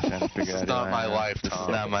 This is not my life, Tom. This is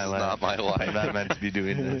not my life. Not my life. I'm not meant to be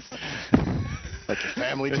doing this. Like your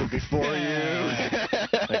family did before you.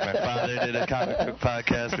 Like my father did a comic book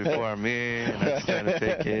podcast before me, and I'm trying to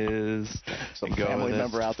take his. Some family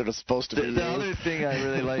member out there that's supposed to be the other thing I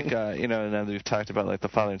really like, now that we've talked about like the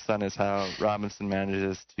father and son, is how Robinson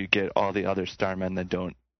manages to get all the other Starmen that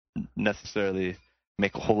don't necessarily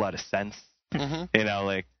make a whole lot of sense. Mm-hmm.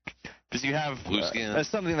 Like because you have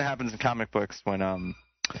something that happens in comic books when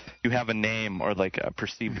you have a name or like a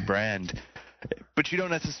perceived brand. But you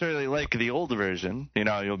don't necessarily like the old version.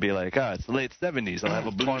 You'll be like, it's the late 70s. I'll have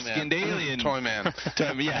a blue-skinned alien. Toyman.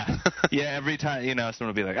 Yeah. Every time, someone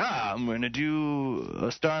will be like, I'm going to do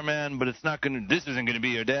a Starman, but this isn't going to be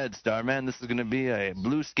your dad's Starman. This is going to be a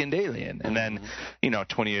blue-skinned alien. And then,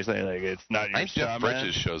 20 years later, like, it's not your Jeff Starman.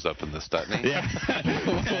 Bridges shows up in this, doesn't he? Yeah.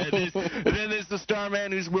 And then there's the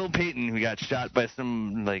Starman who's Will Payton, who got shot by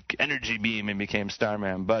some, like, energy beam and became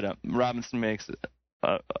Starman. But Robinson makes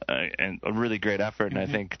a really great effort, and I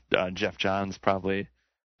think Jeff Johns probably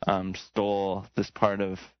stole this part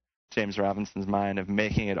of James Robinson's mind of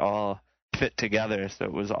making it all fit together,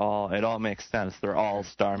 so it all makes sense. They're all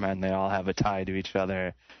Starmen. They all have a tie to each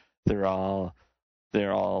other. They're all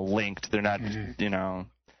linked. They're not,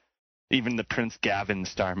 even the Prince Gavin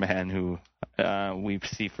Starman, who we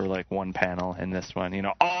see for like one panel in this one,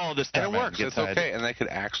 all the Starmen. And it works. It's okay. And they could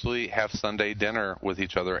actually have Sunday dinner with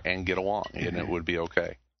each other and get along, and it would be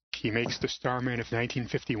okay. He makes the Starman of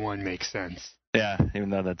 1951 make sense. Yeah, even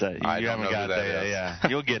though you haven't got there. Yeah,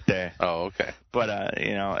 you'll get there. Oh, okay. But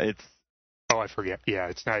it's. Oh, I forget. Yeah,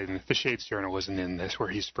 it's not in the Shades Journal. Wasn't in this where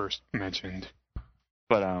he's first mentioned.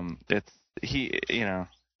 But it's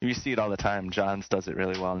you see it all the time. Johns does it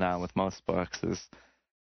really well now with most books.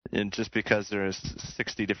 And just because there's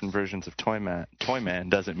 60 different versions of Toyman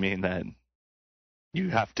doesn't mean that you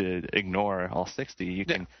have to ignore all 60. You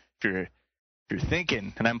can, if you're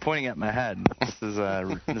thinking, and I'm pointing at my head. This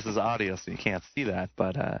is audio, so you can't see that,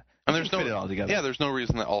 but and there's fit it all together. Yeah, there's no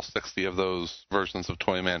reason that all 60 of those versions of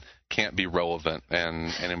Toyman can't be relevant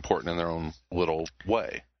and important in their own little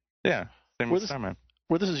way. Yeah, same with Starman.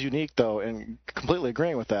 Where this is unique, though, and completely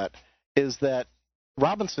agreeing with that, is that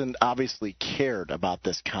Robinson obviously cared about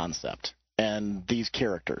this concept and these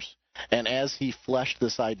characters. And as he fleshed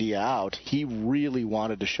this idea out, he really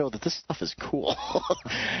wanted to show that this stuff is cool.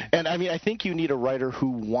 And, I think you need a writer who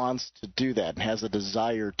wants to do that and has a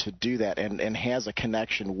desire to do that and has a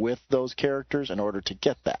connection with those characters in order to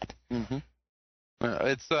get that. Mm-hmm.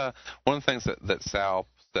 It's one of the things that Sal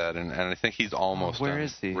said, and I think he's almost where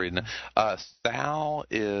is he? Reading it. Sal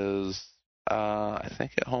is, I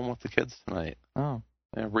think, at home with the kids tonight. Oh.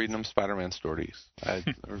 Yeah, reading them Spider-Man stories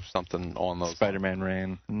or something on those. Spider-Man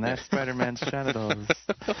rain. And that's Spider-Man's genitals.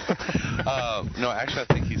 No, actually, I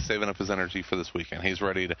think he's saving up his energy for this weekend. He's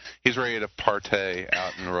ready to partay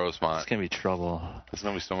out in Rosemont. It's gonna be trouble. It's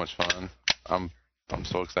gonna be so much fun. I'm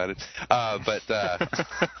so excited. But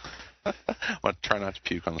I'm gonna try not to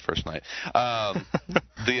puke on the first night.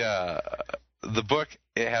 The book,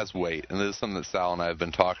 it has weight, and this is something that Sal and I have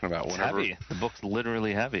been talking about. It's heavy. The book's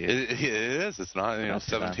literally heavy. It is. It's not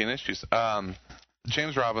 17 issues.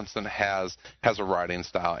 James Robinson has a writing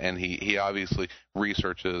style, and he obviously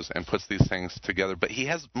researches and puts these things together. But he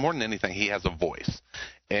has, more than anything, he has a voice.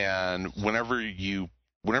 And whenever you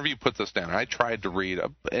put this down, I tried to read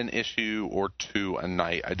an issue or two a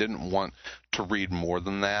night. I didn't want to read more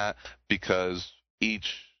than that because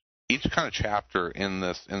each kind of chapter in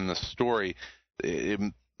this story, it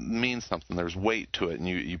means something. There's weight to it, and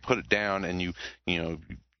you put it down, and you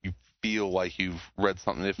feel like you've read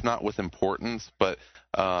something, if not with importance, but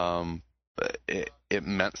it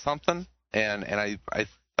meant something. And I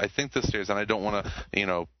think this series, and I don't want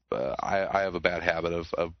to, I have a bad habit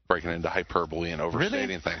of breaking into hyperbole and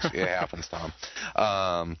overstating things. It happens, Tom.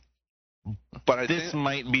 But this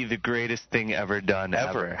might be the greatest thing ever done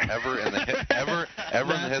ever in the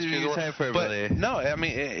history of the world. But no,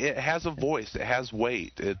 it has a voice. It has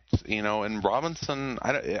weight. It's and Robinson,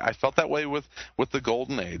 I felt that way with the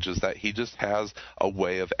Golden Age, is that he just has a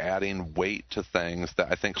way of adding weight to things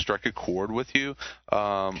that I think struck a chord with you.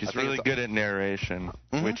 He's really good at narration,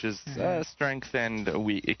 which is a strength, and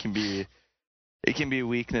it can be a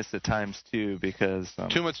weakness at times too, because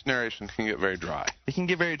too much narration can get very dry. It can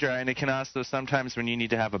get very dry, and it can also sometimes, when you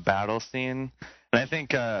need to have a battle scene. And I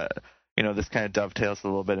think this kind of dovetails a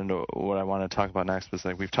little bit into what I want to talk about next. Was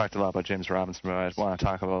like, we've talked a lot about James Robinson, but I want to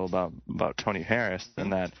talk a little about Tony Harris,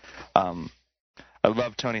 and that I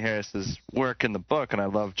love Tony Harris's work in the book, and I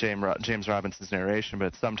love James Robinson's narration.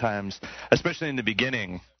 But sometimes, especially in the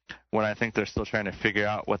beginning, when I think they're still trying to figure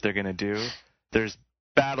out what they're going to do, there's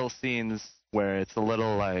battle scenes where it's a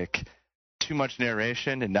little like too much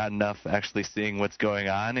narration and not enough actually seeing what's going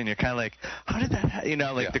on, and you're kind of like, how did that,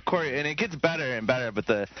 the core, and it gets better and better, but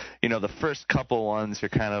the first couple ones you're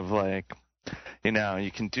kind of like,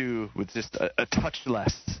 you can do with just a touch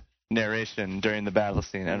less narration during the battle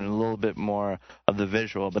scene and a little bit more of the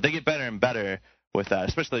visual, but they get better and better with that,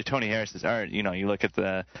 especially Tony Harris's art. You look at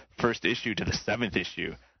the first issue to the 7th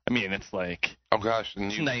issue. I mean, it's like, oh gosh,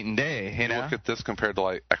 and it's night and day. You look at this compared to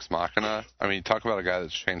like Ex Machina. I mean, talk about a guy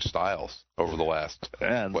that's changed styles over the last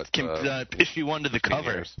issue 1 to the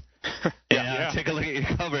cover. Years. Yeah, take a look at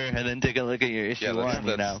your cover and then take a look at your issue 1.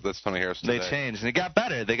 That's Tony Harris today. They changed and it got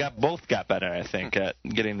better. They both got better, I think, at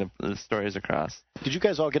getting the stories across. Did you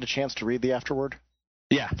guys all get a chance to read the afterward?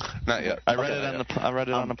 Yeah, not yet. I read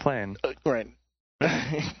it on the plane. Right.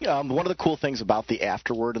 One of the cool things about the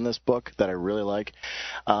afterword in this book that I really like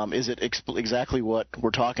is it exactly what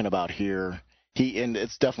we're talking about here. And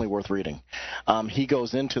it's definitely worth reading. He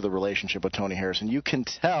goes into the relationship with Tony Harris, and you can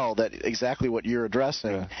tell that exactly what you're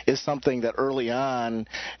addressing is something that early on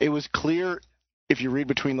it was clear. If you read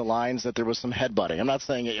between the lines, that there was some headbutting. I'm not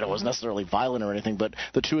saying it was necessarily violent or anything, but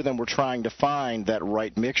the two of them were trying to find that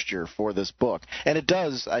right mixture for this book. And it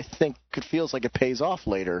does, I think, it feels like it pays off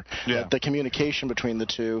later. Yeah. The communication between the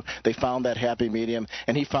two, they found that happy medium,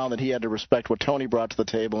 and he found that he had to respect what Tony brought to the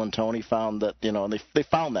table, and Tony found that, and they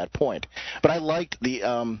found that point. But I liked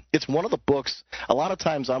it's one of the books, a lot of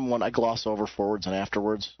times I gloss over forwards and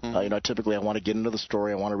afterwards. Typically I want to get into the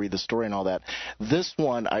story, I want to read the story and all that. This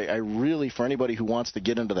one, I really, for anybody who wants to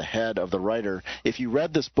get into the head of the writer, if you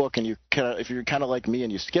read this book and if you're kind of like me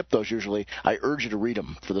and you skip those usually, I urge you to read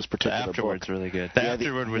them for this particular book. The afterward's really good. The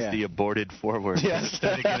afterward was the aborted forward. Yes.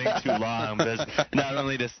 Instead of getting too long, because not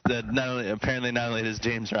only does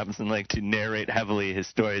James Robinson like to narrate heavily his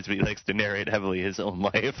stories, but he likes to narrate heavily his own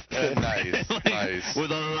life. Nice. With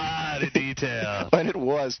a lot of detail. And it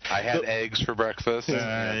was. I had eggs for breakfast.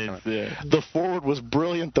 The forward was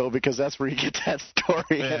brilliant, though, because that's where you get that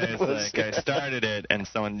story. Yeah, it's like, I started it, and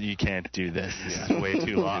someone, you can't do this. This is way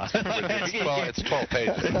too long. It's 12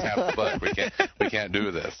 pages. It's half the book. We can't do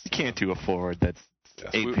this. You can't do a forward that's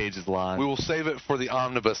 8 pages long. We will save it for the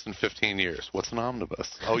Omnibus in 15 years. What's an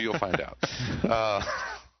Omnibus? Oh, you'll find out.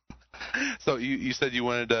 So you said you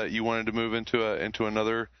wanted to move into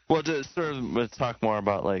another. Well, to sort of talk more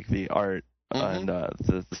about like the art and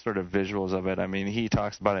the sort of visuals of it. I mean, he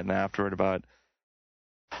talks about it in the afterward about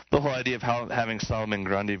the whole idea of how having Solomon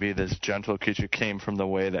Grundy be this gentle creature came from the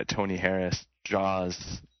way that Tony Harris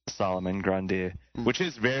draws Solomon Grundy, which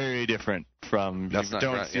is very different from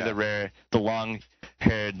the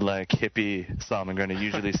long-haired like hippie Solomon Grundy. You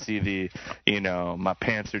usually see the my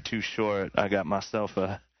pants are too short, I got myself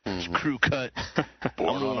a crew cut.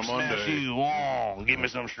 Born on a Monday. Give me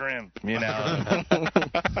some shrimp.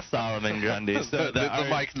 Solomon Grundy. So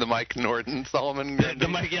the Mike Norton Solomon Grundy. The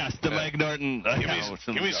Mike Norton.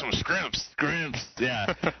 Give me some scrimps. Scrimps.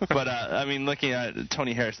 Yeah. But I mean, looking at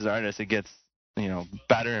Tony Harris's artist, it gets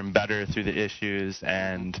better and better through the issues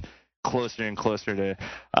and closer and closer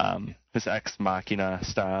to his Ex Machina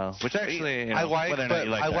style, which actually I like,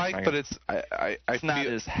 but it's not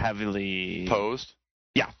as heavily posed.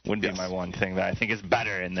 Yeah, would be my one thing that I think is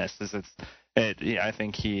better in this. I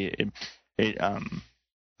think it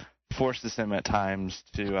forces him at times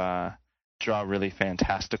to draw really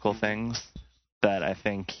fantastical things that I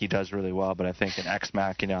think he does really well. But I think in Ex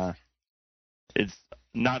Machina, it's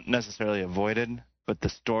not necessarily avoided, but the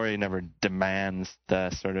story never demands the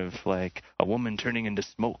sort of like a woman turning into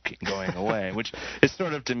smoke and going away, which is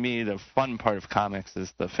sort of, to me, the fun part of comics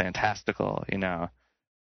is the fantastical,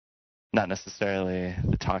 not necessarily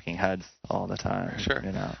the talking heads all the time. Sure.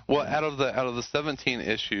 Well, out of the 17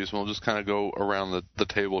 issues, and we'll just kind of go around the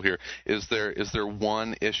table here. Is there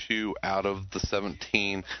one issue out of the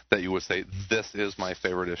 17 that you would say this is my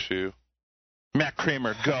favorite issue? Matt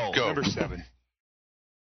Kramer, go. Number 7.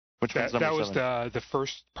 Which one's number 7? That was the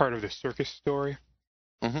first part of the circus story.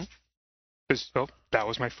 Mm-hmm. So that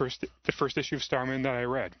was the first issue of Starman that I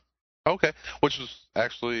read. Okay, which is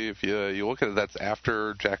actually, if you look at it, that's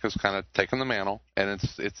after Jack has kind of taken the mantle, and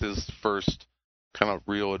it's his first kind of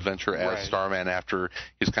real adventure as Starman after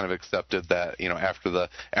he's kind of accepted that, after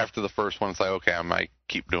the first one, it's like, okay, I might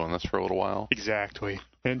keep doing this for a little while. Exactly.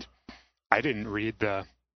 And I didn't read the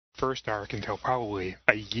first arc until probably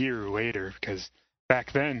a year later, because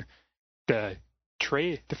back then the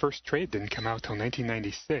first trade didn't come out till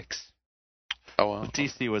 1996. Oh, well.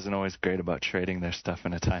 DC wasn't always great about trading their stuff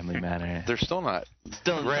in a timely manner. They're still not.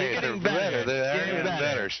 Still great. They're getting better. They're getting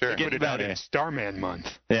better. Sure. Put it out in Starman month.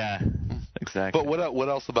 Yeah, exactly. But what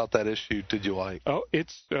else about that issue did you like? Oh,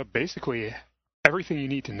 it's basically everything you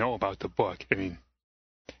need to know about the book. I mean,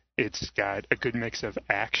 It's got a good mix of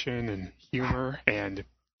action and humor, and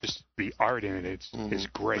just the art in it is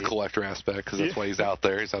great. The collector aspect, because that's why he's out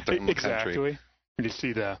there. He's out there in the country. Exactly. And you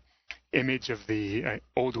see the image of the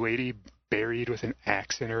old lady buried with an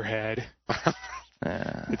axe in her head.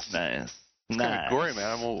 It's nice. It's kind of gory,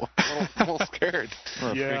 man. I'm a little scared. A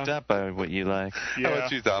little freaked out by what you like. Yeah. How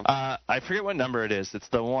about you, Tom? I forget what number it is. It's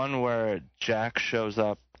the one where Jack shows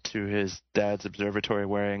up to his dad's observatory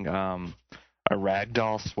wearing a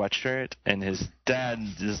ragdoll sweatshirt, and his dad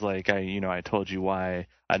is like, I told you why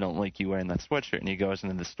I don't like you wearing that sweatshirt, and he goes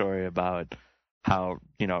into the story about how,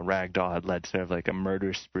 ragdoll had led sort of like a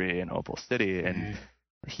murder spree in Opal City, and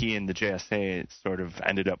he and the JSA sort of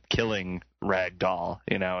ended up killing Ragdoll,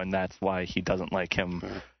 and that's why he doesn't like him,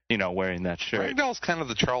 wearing that shirt. Ragdoll's kind of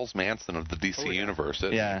the Charles Manson of the DC universe.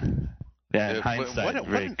 Yeah. Yeah, in hindsight,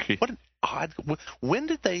 what an odd... When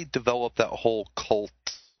did they develop that whole cult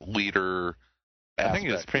leader aspect? I think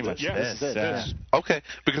it was pretty much this. Okay,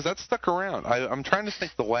 because that stuck around. I'm trying to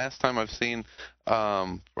think the last time I've seen...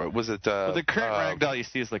 was it... the current Ragdoll you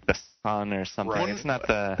see is like the son or something. Right. It's not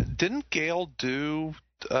the... Didn't Gail do...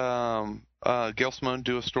 Gail Simone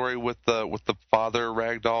do a story with the father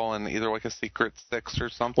Ragdoll and either like a Secret Six or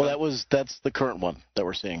something? Well, that's the current one that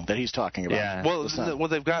we're seeing that he's talking about. Yeah. Well,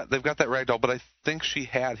 they've got that Ragdoll, but I think she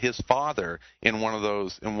had his father in one of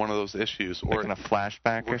those issues, or in a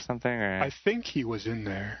flashback or something. Or I think he was in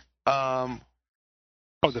there. Oh,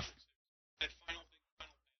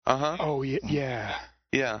 yeah.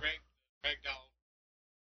 Yeah.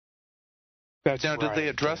 That's now, right. did they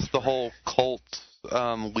address the whole cult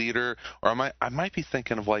leader, or I might be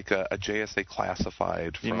thinking of like a JSA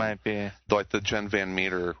classified? You might be like the Jen Van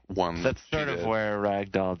Meter one. That's sort of where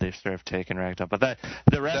Ragdoll, they've sort of taken Ragdoll, but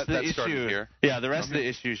the rest of the issue, the rest of the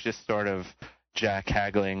issue is just sort of Jack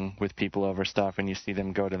haggling with people over stuff, and you see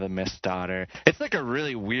them go to the Mist Daughter. It's like a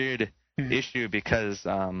really weird issue because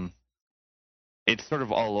it's sort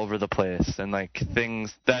of all over the place, and like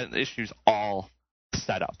that issue's all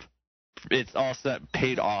set up. It's all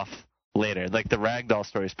paid off later. Like the Ragdoll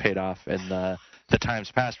story's paid off in the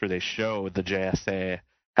times past where they show the JSA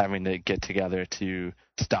having to get together to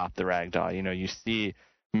stop the Ragdoll. You see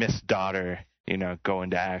Miss Daughter, go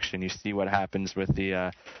into action. You see what happens with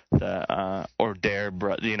the O'Dare,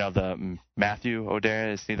 the Matthew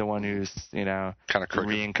O'Dare. Is he the one who's, kind of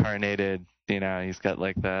reincarnated? He's got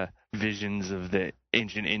like the visions of the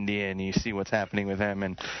ancient Indian. You see what's happening with him,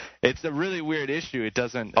 and it's a really weird issue. It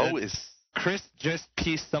doesn't. Chris just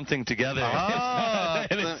pieced something together.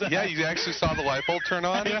 Yeah, you actually saw the light bulb turn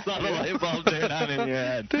on? I saw the light bulb turn on in your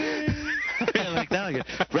head. Now I get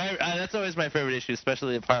it. That's always my favorite issue,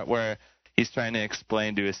 especially the part where he's trying to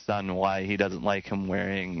explain to his son why he doesn't like him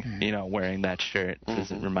wearing that shirt, because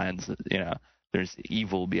it reminds, there's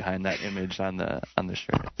evil behind that image on the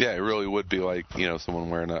shirt. Yeah, it really would be like, someone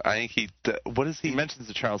wearing I think he mentions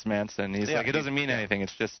the Charles Manson. He's like, it doesn't mean anything.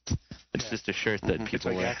 It's just a shirt that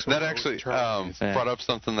people wear. That actually brought up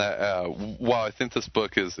something that while I think this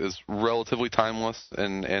book is relatively timeless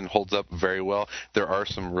and holds up very well, there are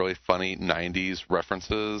some really funny 90s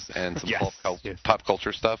references and some pop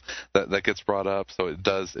culture stuff that gets brought up. So it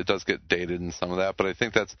does get dated in some of that, but I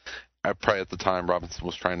think that's probably at the time Robinson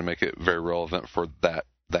was trying to make it very relevant for that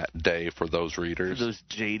day for those readers. For those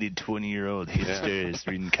jaded 20-year-old hipsters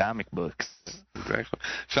reading comic books. Exactly.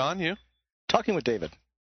 Sean, you? Talking with David.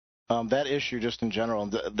 That issue just in general,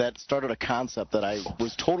 that started a concept that I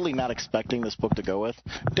was totally not expecting this book to go with.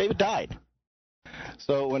 David died.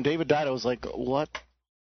 So when David died, I was like, what?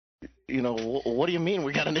 What do you mean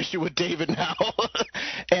we got an issue with David now?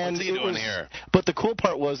 And what's he doing here? But the cool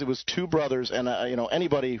part was it was two brothers, and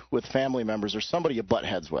anybody with family members, there's somebody you butt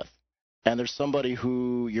heads with, and there's somebody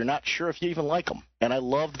who you're not sure if you even like them. And I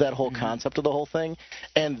loved that whole concept of the whole thing,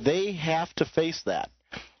 and they have to face that.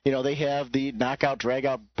 They have the knockout,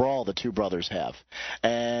 drag-out brawl the two brothers have,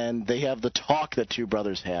 and they have the talk that two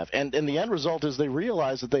brothers have, and the end result is they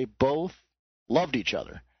realize that they both loved each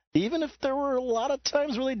other. Even if there were a lot of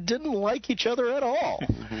times where they didn't like each other at all.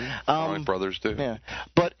 Only brothers do. Yeah.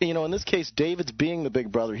 But, in this case, David's being the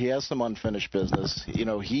big brother. He has some unfinished business.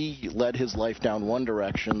 He led his life down one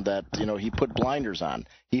direction that, he put blinders on.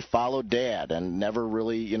 He followed Dad and never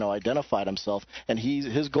really, identified himself. And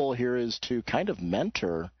his goal here is to kind of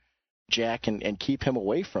mentor Jack and keep him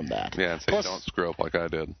away from that. Yeah, and say, plus, don't screw up like I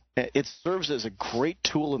did. It serves as a great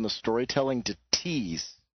tool in the storytelling to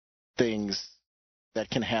tease things that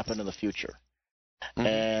can happen in the future.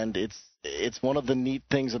 And it's one of the neat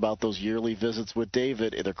things about those yearly visits with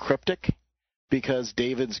David. They're cryptic because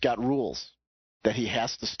David's got rules that he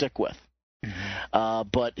has to stick with.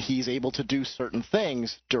 But he's able to do certain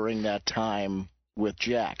things during that time with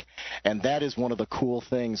Jack. And that is one of the cool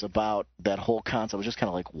things about that whole concept. I was just kind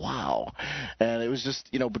of like, wow. And it was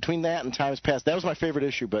just, between that and Times Past, that was my favorite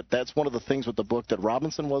issue, but that's one of the things with the book that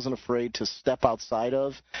Robinson wasn't afraid to step outside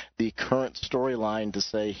of the current storyline to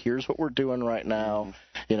say, here's what we're doing right now,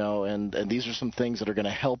 and these are some things that are going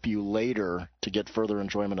to help you later to get further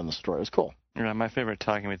enjoyment in the story. It was cool. Yeah, my favorite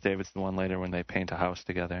Talking with David's the one later when they paint a house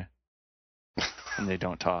together and they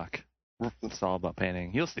don't talk. It's all about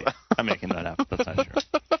painting. You'll see. I'm making that up. That's not true.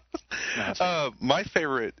 No, my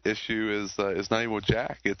favorite issue is not even with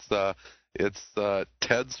Jack. It's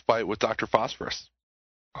Ted's fight with Dr. Phosphorus.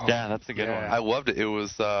 Oh, yeah, that's a good one. I loved it. It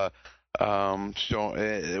was one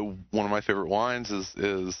of my favorite lines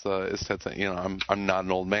is Ted saying, I'm not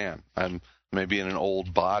an old man. I'm maybe in an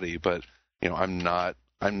old body, but I'm not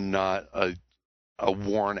a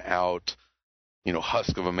worn out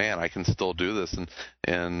husk of a man. I can still do this,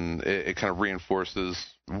 and it kind of reinforces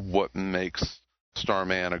what makes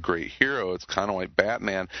Starman a great hero. It's kind of like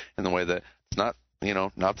Batman in the way that it's not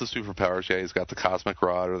not the superpowers. Yeah, he's got the cosmic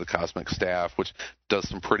rod or the cosmic staff, which does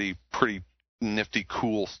some pretty nifty,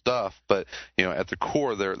 cool stuff. But at the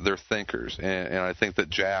core, they're thinkers, and I think that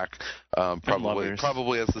Jack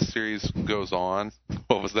probably as the series goes on.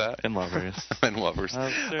 What was that? And lovers. And lovers.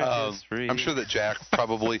 I'm sure that Jack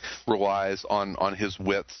probably relies on his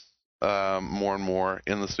wits more and more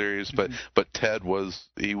in the series, but Ted was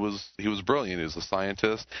brilliant. He was a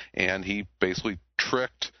scientist, and he basically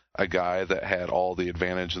tricked a guy that had all the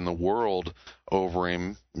advantage in the world over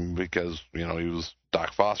him because he was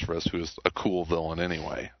Doc Phosphorus, who is a cool villain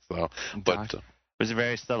anyway. So, but it was a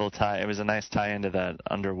very subtle tie. It was a nice tie into that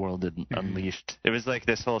Underworld Unleashed. It was like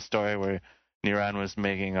this whole story where Niran was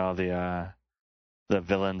making all the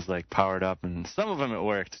villains like powered up, and some of them it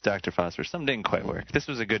worked. Dr. Phosphorus, some didn't quite work. This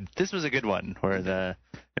was a good one where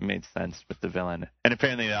it made sense with the villain, and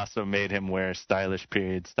apparently it also made him wear stylish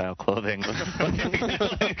period style clothing. It's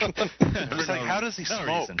like, how does he smoke?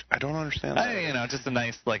 Reason. I don't understand that. Just a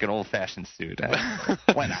nice like an old fashioned suit.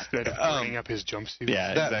 Why not? Instead of burning up his jumpsuit.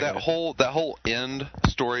 Yeah, exactly. That whole end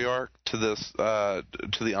story arc to this to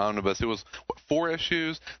the Omnibus. It was 4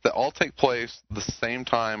 issues that all take place the same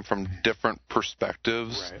time from different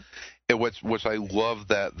perspectives. Right. Which I love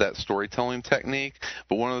that storytelling technique.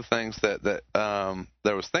 But one of the things that I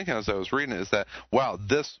was thinking as I was reading it is that, wow,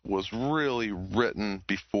 this was really written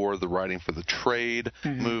before the writing for the trade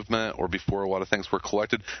movement or before a lot of things were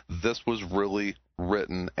collected. This was really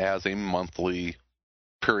written as a monthly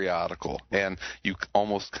periodical, and you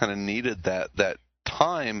almost kind of needed that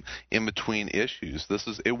time in between issues.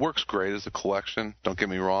 It works great as a collection, don't get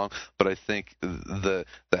me wrong, but I think you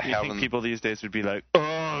think people these days would be like,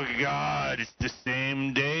 oh God, it's the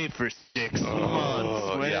same day for 6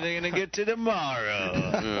 months. When are they going to get to tomorrow?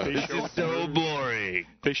 It's just so boring.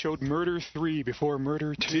 They showed Murder 3 before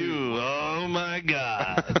Murder 2. Oh my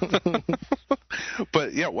God.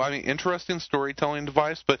 But yeah, well, I mean, interesting storytelling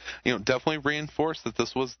device, but definitely reinforced that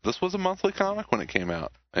this was a monthly comic when it came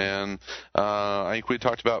out. And I think we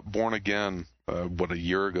talked about Born Again a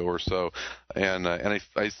year ago or so, and I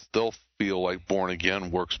still feel like Born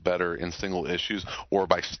Again works better in single issues or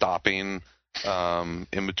by stopping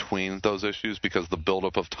in between those issues, because the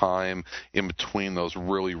buildup of time in between those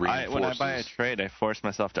really reinforces. When I buy a trade, I force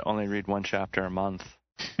myself to only read 1 chapter a month.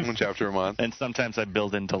 1 chapter a month. And sometimes I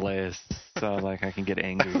build in delays, so like I can get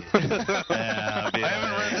angry. I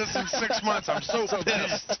haven't read this in 6 months. I'm so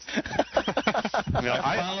pissed.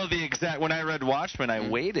 I follow the exact. When I read Watchmen, I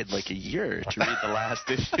waited like a year to read the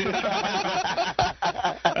last issue.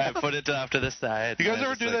 I put it off to the side. You guys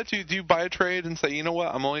ever do that? Do you buy a trade and say, you know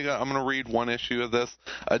what, I'm going to read 1 issue of this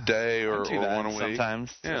a day or 1 a week?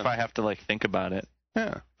 Sometimes, if I have to like think about it.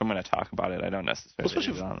 Yeah. If I'm going to talk about it, I don't necessarily.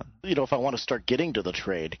 Especially if I want to start getting to the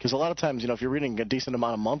trade, because a lot of times, if you're reading a decent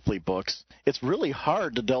amount of monthly books, it's really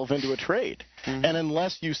hard to delve into a trade. And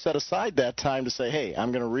unless you set aside that time to say, hey,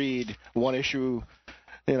 I'm going to read 1 issue,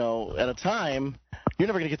 at a time, you're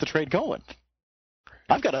never going to get the trade going.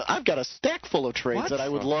 I've got a stack full of trades that I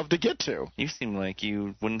would love to get to. You seem like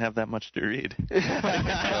you wouldn't have that much to read.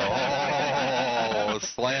 Oh,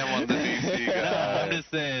 slam on the DC guy. No, I'm just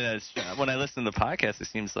saying that when I listen to the podcast, it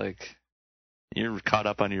seems like you're caught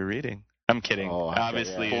up on your reading. I'm kidding.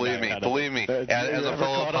 Obviously, believe me. As a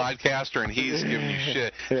fellow podcaster, and he's giving you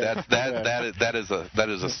shit. That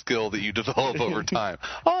is a skill that you develop over time.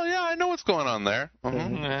 Oh yeah, I know what's going on there.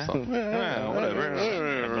 Whatever.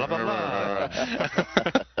 Blah, blah, blah.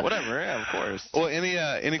 Whatever. Yeah, of course. Well,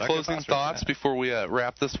 any closing thoughts before we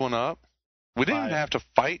wrap this one up? We didn't even have to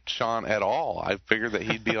fight Sean at all. I figured that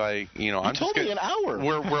he'd be like, I'm told just me an hour.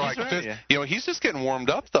 We're like, right. He's just getting warmed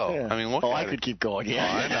up though. Yeah. I mean, look. I could keep going. Yeah,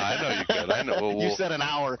 I know you could. I know. Well, you said an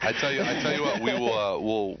hour. I tell you what. We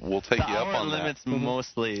will. We'll take the you up hour on limit's that.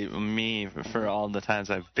 mostly me for all the times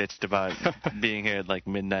I've bitched about being here at like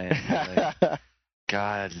midnight. Like,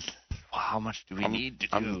 God. How much do we need to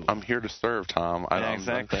do? I'm here to serve, Tom.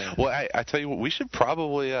 Exactly. I tell you what, we should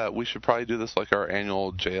probably do this like our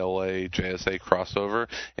annual JSA crossover,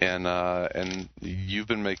 and you've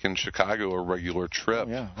been making Chicago a regular trip.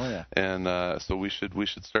 Oh yeah. And so we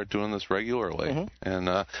should start doing this regularly. And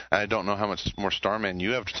I don't know how much more Starman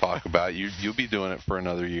you have to talk about. You'll be doing it for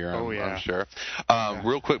another year. I'm sure.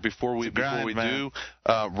 Real quick before we do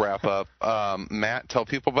wrap up, Matt, tell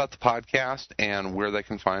people about the podcast and where they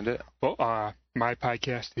can find it. Well, my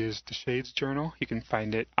podcast is The Shades Journal. You can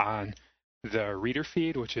find it on the Reader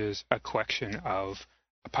Feed, which is a collection of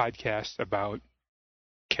podcasts about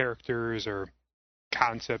characters or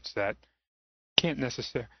concepts that can't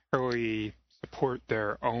necessarily support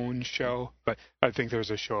their own show. But I think there's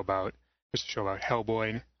a show about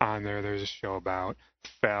Hellboy on there. There's a show about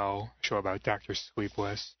Fell, a show about Dr.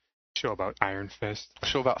 Sleepless, a show about Iron Fist. A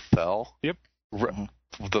show about Fell? Yep.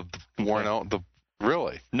 The worn out,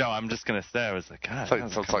 Really? No, I'm just going to say, I was like, God.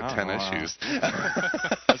 It's like 10 issues.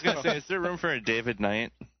 I was going to say, is there room for a David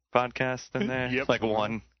Knight podcast in there? Yep. Like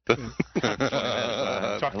one. I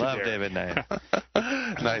love David Knight.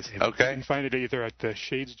 Nice. Okay. You can find it either at the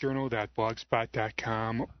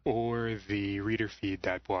shadesjournal.blogspot.com or the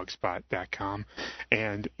readerfeed.blogspot.com.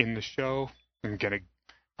 And in the show, I'm going to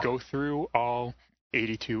go through all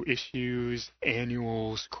 82 issues,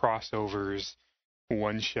 annuals, crossovers,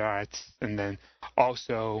 one-shots, and then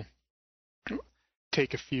also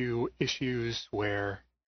take a few issues where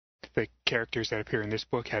the characters that appear in this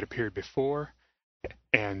book had appeared before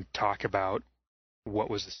and talk about what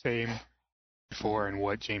was the same before and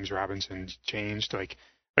what James Robinson changed. Like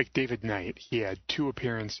David Knight, he had 2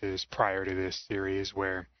 appearances prior to this series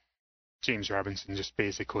where James Robinson just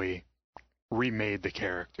basically remade the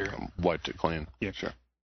character. Wiped it clean. Yeah, sure.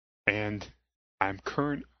 And I'm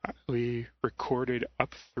currently recorded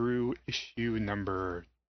up through issue number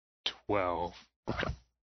 12. Okay.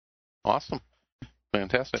 Awesome.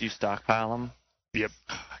 Fantastic. Do you stockpile them? Yep.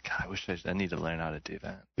 Oh, God, I need to learn how to do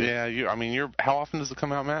that. Yeah, how often does it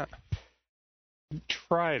come out, Matt?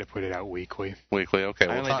 Try to put it out weekly. Weekly, okay.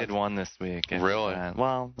 I only did one this week. Really?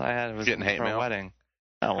 Well, it was getting hate for mail? a wedding.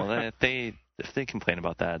 Oh, well, if they complain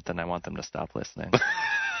about that, then I want them to stop listening.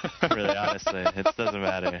 Really, honestly, it doesn't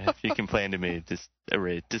matter. If you complain to me, just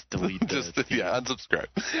delete unsubscribe.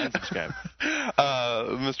 Unsubscribe.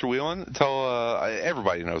 Mr. Whelan, tell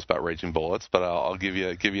everybody knows about Raging Bullets, but I'll give you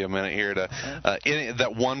a minute here to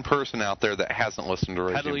that one person out there that hasn't listened to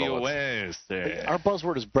Raging Bullets. Pedal your ways, sir. Our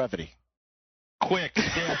buzzword is brevity. Quick,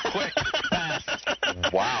 fast.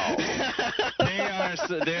 Wow.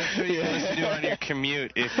 They're sure you can listen to on your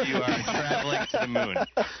commute if you are traveling to the moon.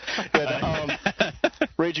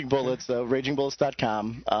 Raging Bullets,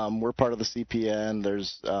 ragingbullets.com. We're part of the CPN.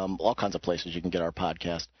 There's all kinds of places you can get our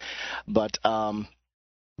podcast. But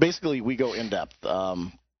basically, we go in depth,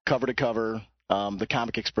 cover to cover, the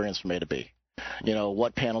comic experience from A to B.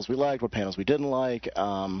 What panels we liked, what panels we didn't like.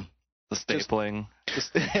 The stapling.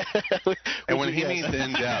 And when he means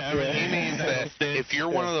in depth, he means that if you're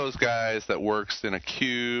one of those guys that works in a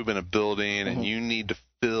cube in a building and you need to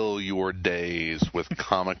fill your days with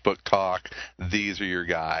comic book talk, these are your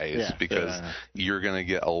guys because you're going to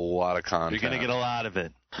get a lot of content. You're going to get a lot of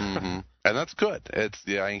it. Mm-hmm. And that's good. I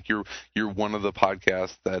think you're one of the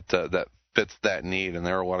podcasts that fits that need, and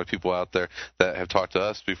there are a lot of people out there that have talked to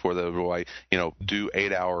us before that were like, do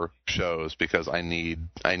 8-hour shows because I need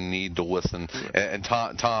to listen. And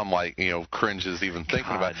Tom cringes even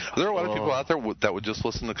thinking about it. There are a lot of people out there that would just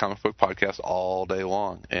listen to comic book podcasts all day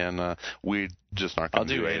long, and we just aren't going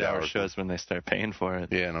to do 8-hour shows when they start paying for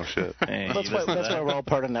it. Yeah, no shit. Hey, that's why we're all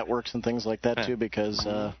part of networks and things like that too, because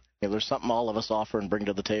there's something all of us offer and bring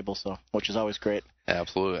to the table, which is always great.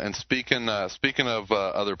 Absolutely. And speaking of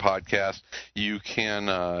other podcasts, you can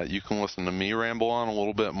listen to me ramble on a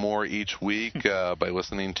little bit more each week by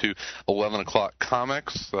listening to 11 O'Clock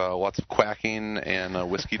Comics. Lots of quacking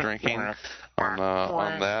and whiskey drinking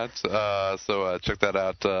on that. So check that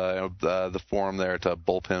out. The forum there at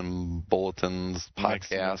Bullpen Bulletins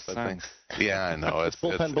Podcast. I think. Yeah, I know. It's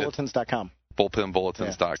bullpenbulletins.com.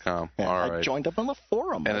 Bullpenbulletins.com. Yeah, All I right. joined up on the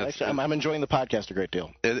forum. And Actually, I'm enjoying the podcast a great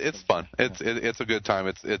deal. It's fun. It's a good time.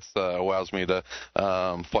 It allows me to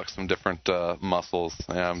flex some different muscles.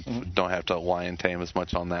 Don't have to lion tame as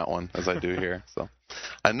much on that one as I do here. So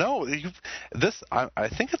I know I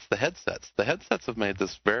think it's the headsets. The headsets have made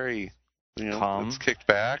this very calm. It's kicked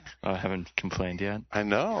back. I haven't complained yet. I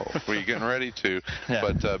know. Were you getting ready to? Yeah.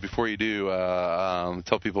 But before you do,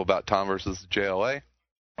 tell people about Tom versus JLA.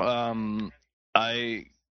 I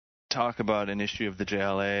talk about an issue of the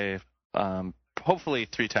JLA hopefully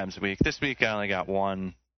 3 times a week. This week I only got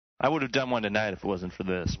one. I would have done one tonight if it wasn't for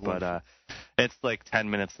this, but it's like 10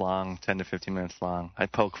 minutes long, 10 to 15 minutes long. I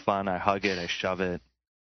poke fun, I hug it, I shove it.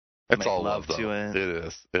 It's all love though. to it.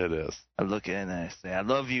 It is. I look at it and I say, I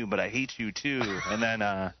love you, but I hate you too. And then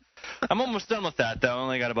I'm almost done with that, though. I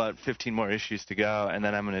only got about 15 more issues to go, and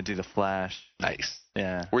then I'm going to do the Flash. Nice.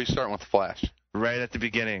 Yeah. Where are you starting with the Flash? Right at the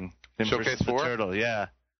beginning. Him Showcase versus 4? the Turtle, yeah.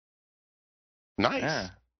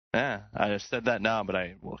 Nice. Yeah. I just said that now, but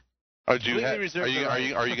I will. Are you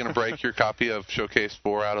going to break your copy of Showcase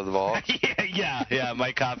 4 out of the vault? yeah,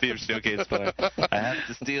 my copy of Showcase 4. I have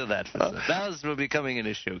to steal that. That will be coming in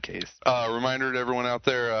a Showcase. Reminder to everyone out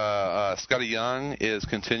there, Scotty Young is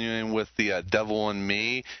continuing with the Devil in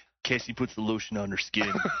Me. Casey puts the lotion on her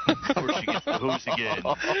skin before she gets the hose again.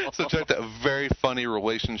 So check that very funny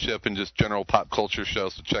relationship and just general pop culture show.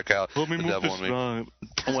 So check out The Devil in Me.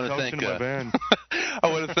 I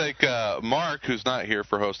want to thank Mark, who's not here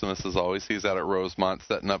for hosting us as always. He's out at Rosemont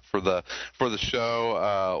setting up for the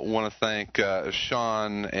show. Want to thank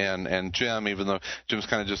Sean and Jim, even though Jim's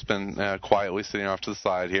kind of just been quietly sitting off to the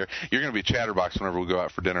side here. You're going to be chatterbox whenever we go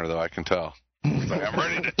out for dinner, though, I can tell. Like, I'm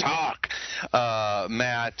ready to talk.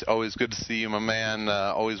 Matt, always good to see you, my man.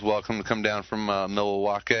 Always welcome to come down from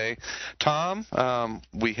Milwaukee. Tom,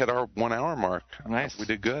 we hit our 1 hour mark. Nice. We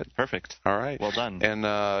did good. Perfect. All right. Well done.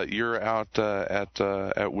 And you're out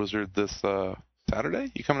at Wizard this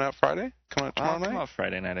Saturday? You coming out Friday? Coming out tomorrow night? I'll come out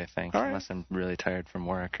Friday night, I think, all right. unless I'm really tired from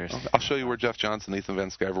work or something. I'll show you where Jeff Johnson and Ethan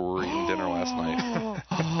Van Sciver were eating dinner last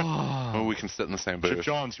night. Maybe we can sit in the same booth. Jeff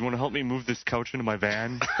Johns, you want to help me move this couch into my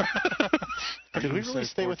van? Did we really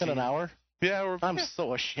stay within an hour? Yeah, I'm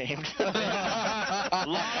so ashamed. Longer.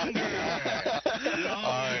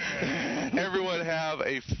 All right. Everyone have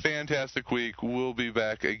a fantastic week. We'll be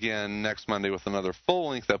back again next Monday with another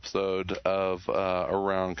full-length episode of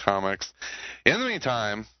Around Comics. In the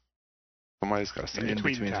meantime, somebody's got to say in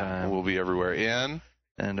between time. We'll be everywhere in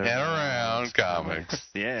and around comics.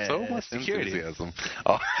 Yeah. So much security. enthusiasm.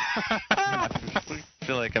 Oh. I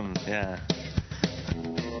feel like I'm,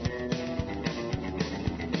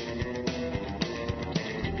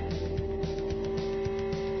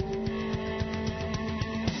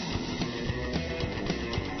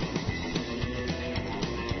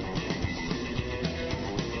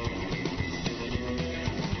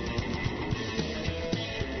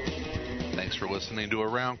 Thanks for listening to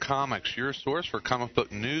Around Comics, your source for comic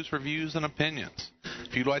book news, reviews, and opinions.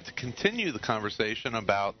 If you'd like to continue the conversation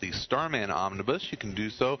about the Starman Omnibus, you can do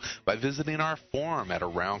so by visiting our forum at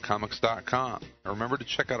AroundComics.com. Remember to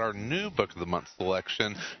check out our new Book of the Month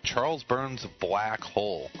selection, Charles Burns' Black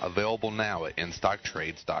Hole, available now at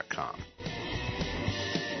InStockTrades.com.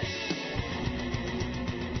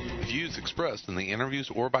 Views expressed in the interviews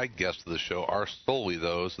or by guests of the show are solely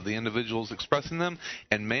those of the individuals expressing them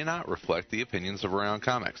and may not reflect the opinions of Around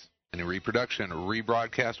Comics. Any reproduction,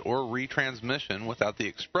 rebroadcast, or retransmission without the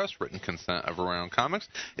express written consent of Around Comics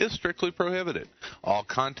is strictly prohibited. All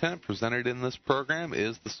content presented in this program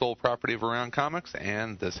is the sole property of Around Comics,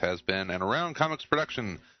 and this has been an Around Comics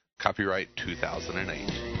production, copyright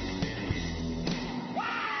 2008.